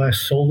betrayed by a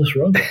soulless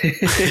robot.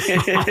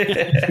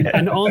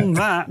 And on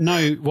that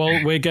note,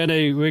 well, we're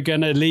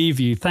gonna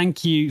leave you.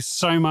 Thank you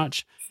so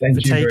much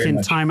for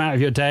taking time out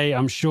of your day.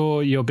 I'm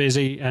sure you're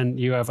busy and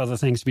you have other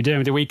things to be doing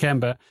with the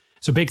weekend, but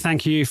it's a big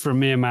thank you from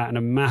me and Matt, and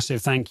a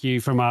massive thank you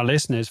from our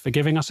listeners for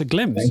giving us a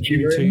glimpse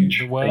into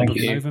the world of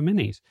Nova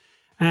Minis.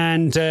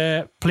 And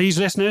please,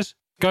 listeners,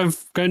 go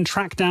and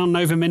track down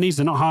Nova Minis.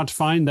 They're not hard to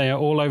find. They are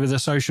all over the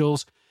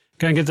socials.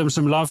 Go and give them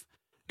some love.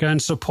 Go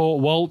and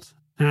support Walt.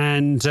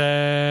 And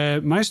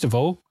most of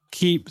all,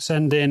 keep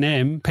sending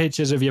him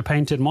pictures of your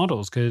painted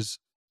models, because,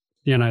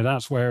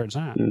 that's where it's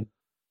at.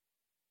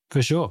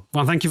 For sure.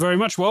 Well, thank you very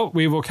much, Walt.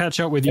 We will catch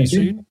up with you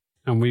soon,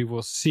 and we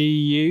will see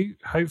you,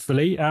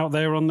 hopefully, out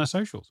there on the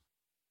socials.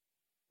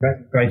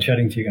 Great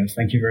chatting to you guys.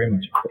 Thank you very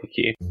much. Thank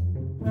you.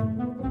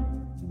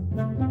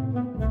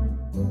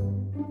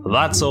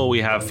 Well, that's all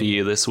we have for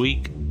you this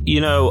week. You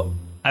know,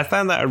 I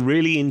found that a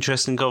really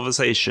interesting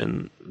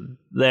conversation.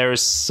 There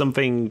is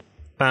something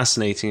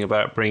fascinating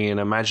about bringing an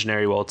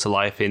imaginary world to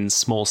life in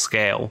small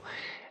scale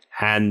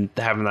and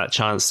having that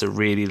chance to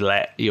really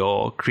let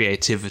your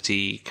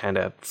creativity kind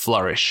of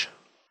flourish.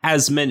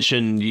 As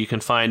mentioned, you can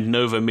find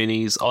Nova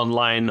Minis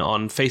online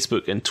on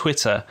Facebook and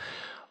Twitter,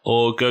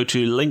 or go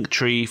to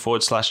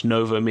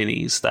linktree/Nova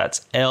Minis.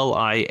 That's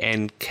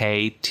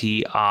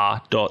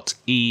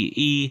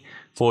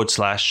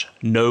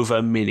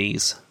linktr.ee/Nova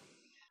Minis.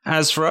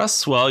 As for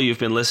us, well, you've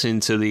been listening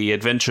to the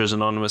Adventurers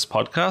Anonymous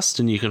podcast,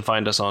 and you can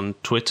find us on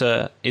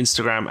Twitter,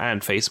 Instagram,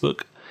 and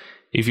Facebook.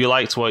 If you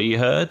liked what you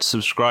heard,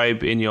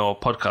 subscribe in your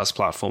podcast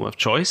platform of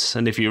choice,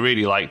 and if you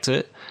really liked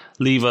it,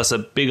 leave us a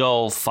big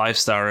ol'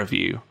 5-star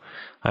review.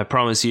 I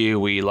promise you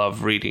we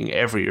love reading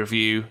every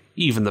review,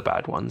 even the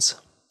bad ones.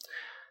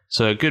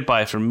 So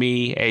goodbye from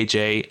me,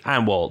 AJ,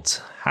 and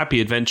Walt.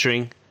 Happy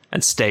adventuring,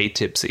 and stay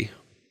tipsy.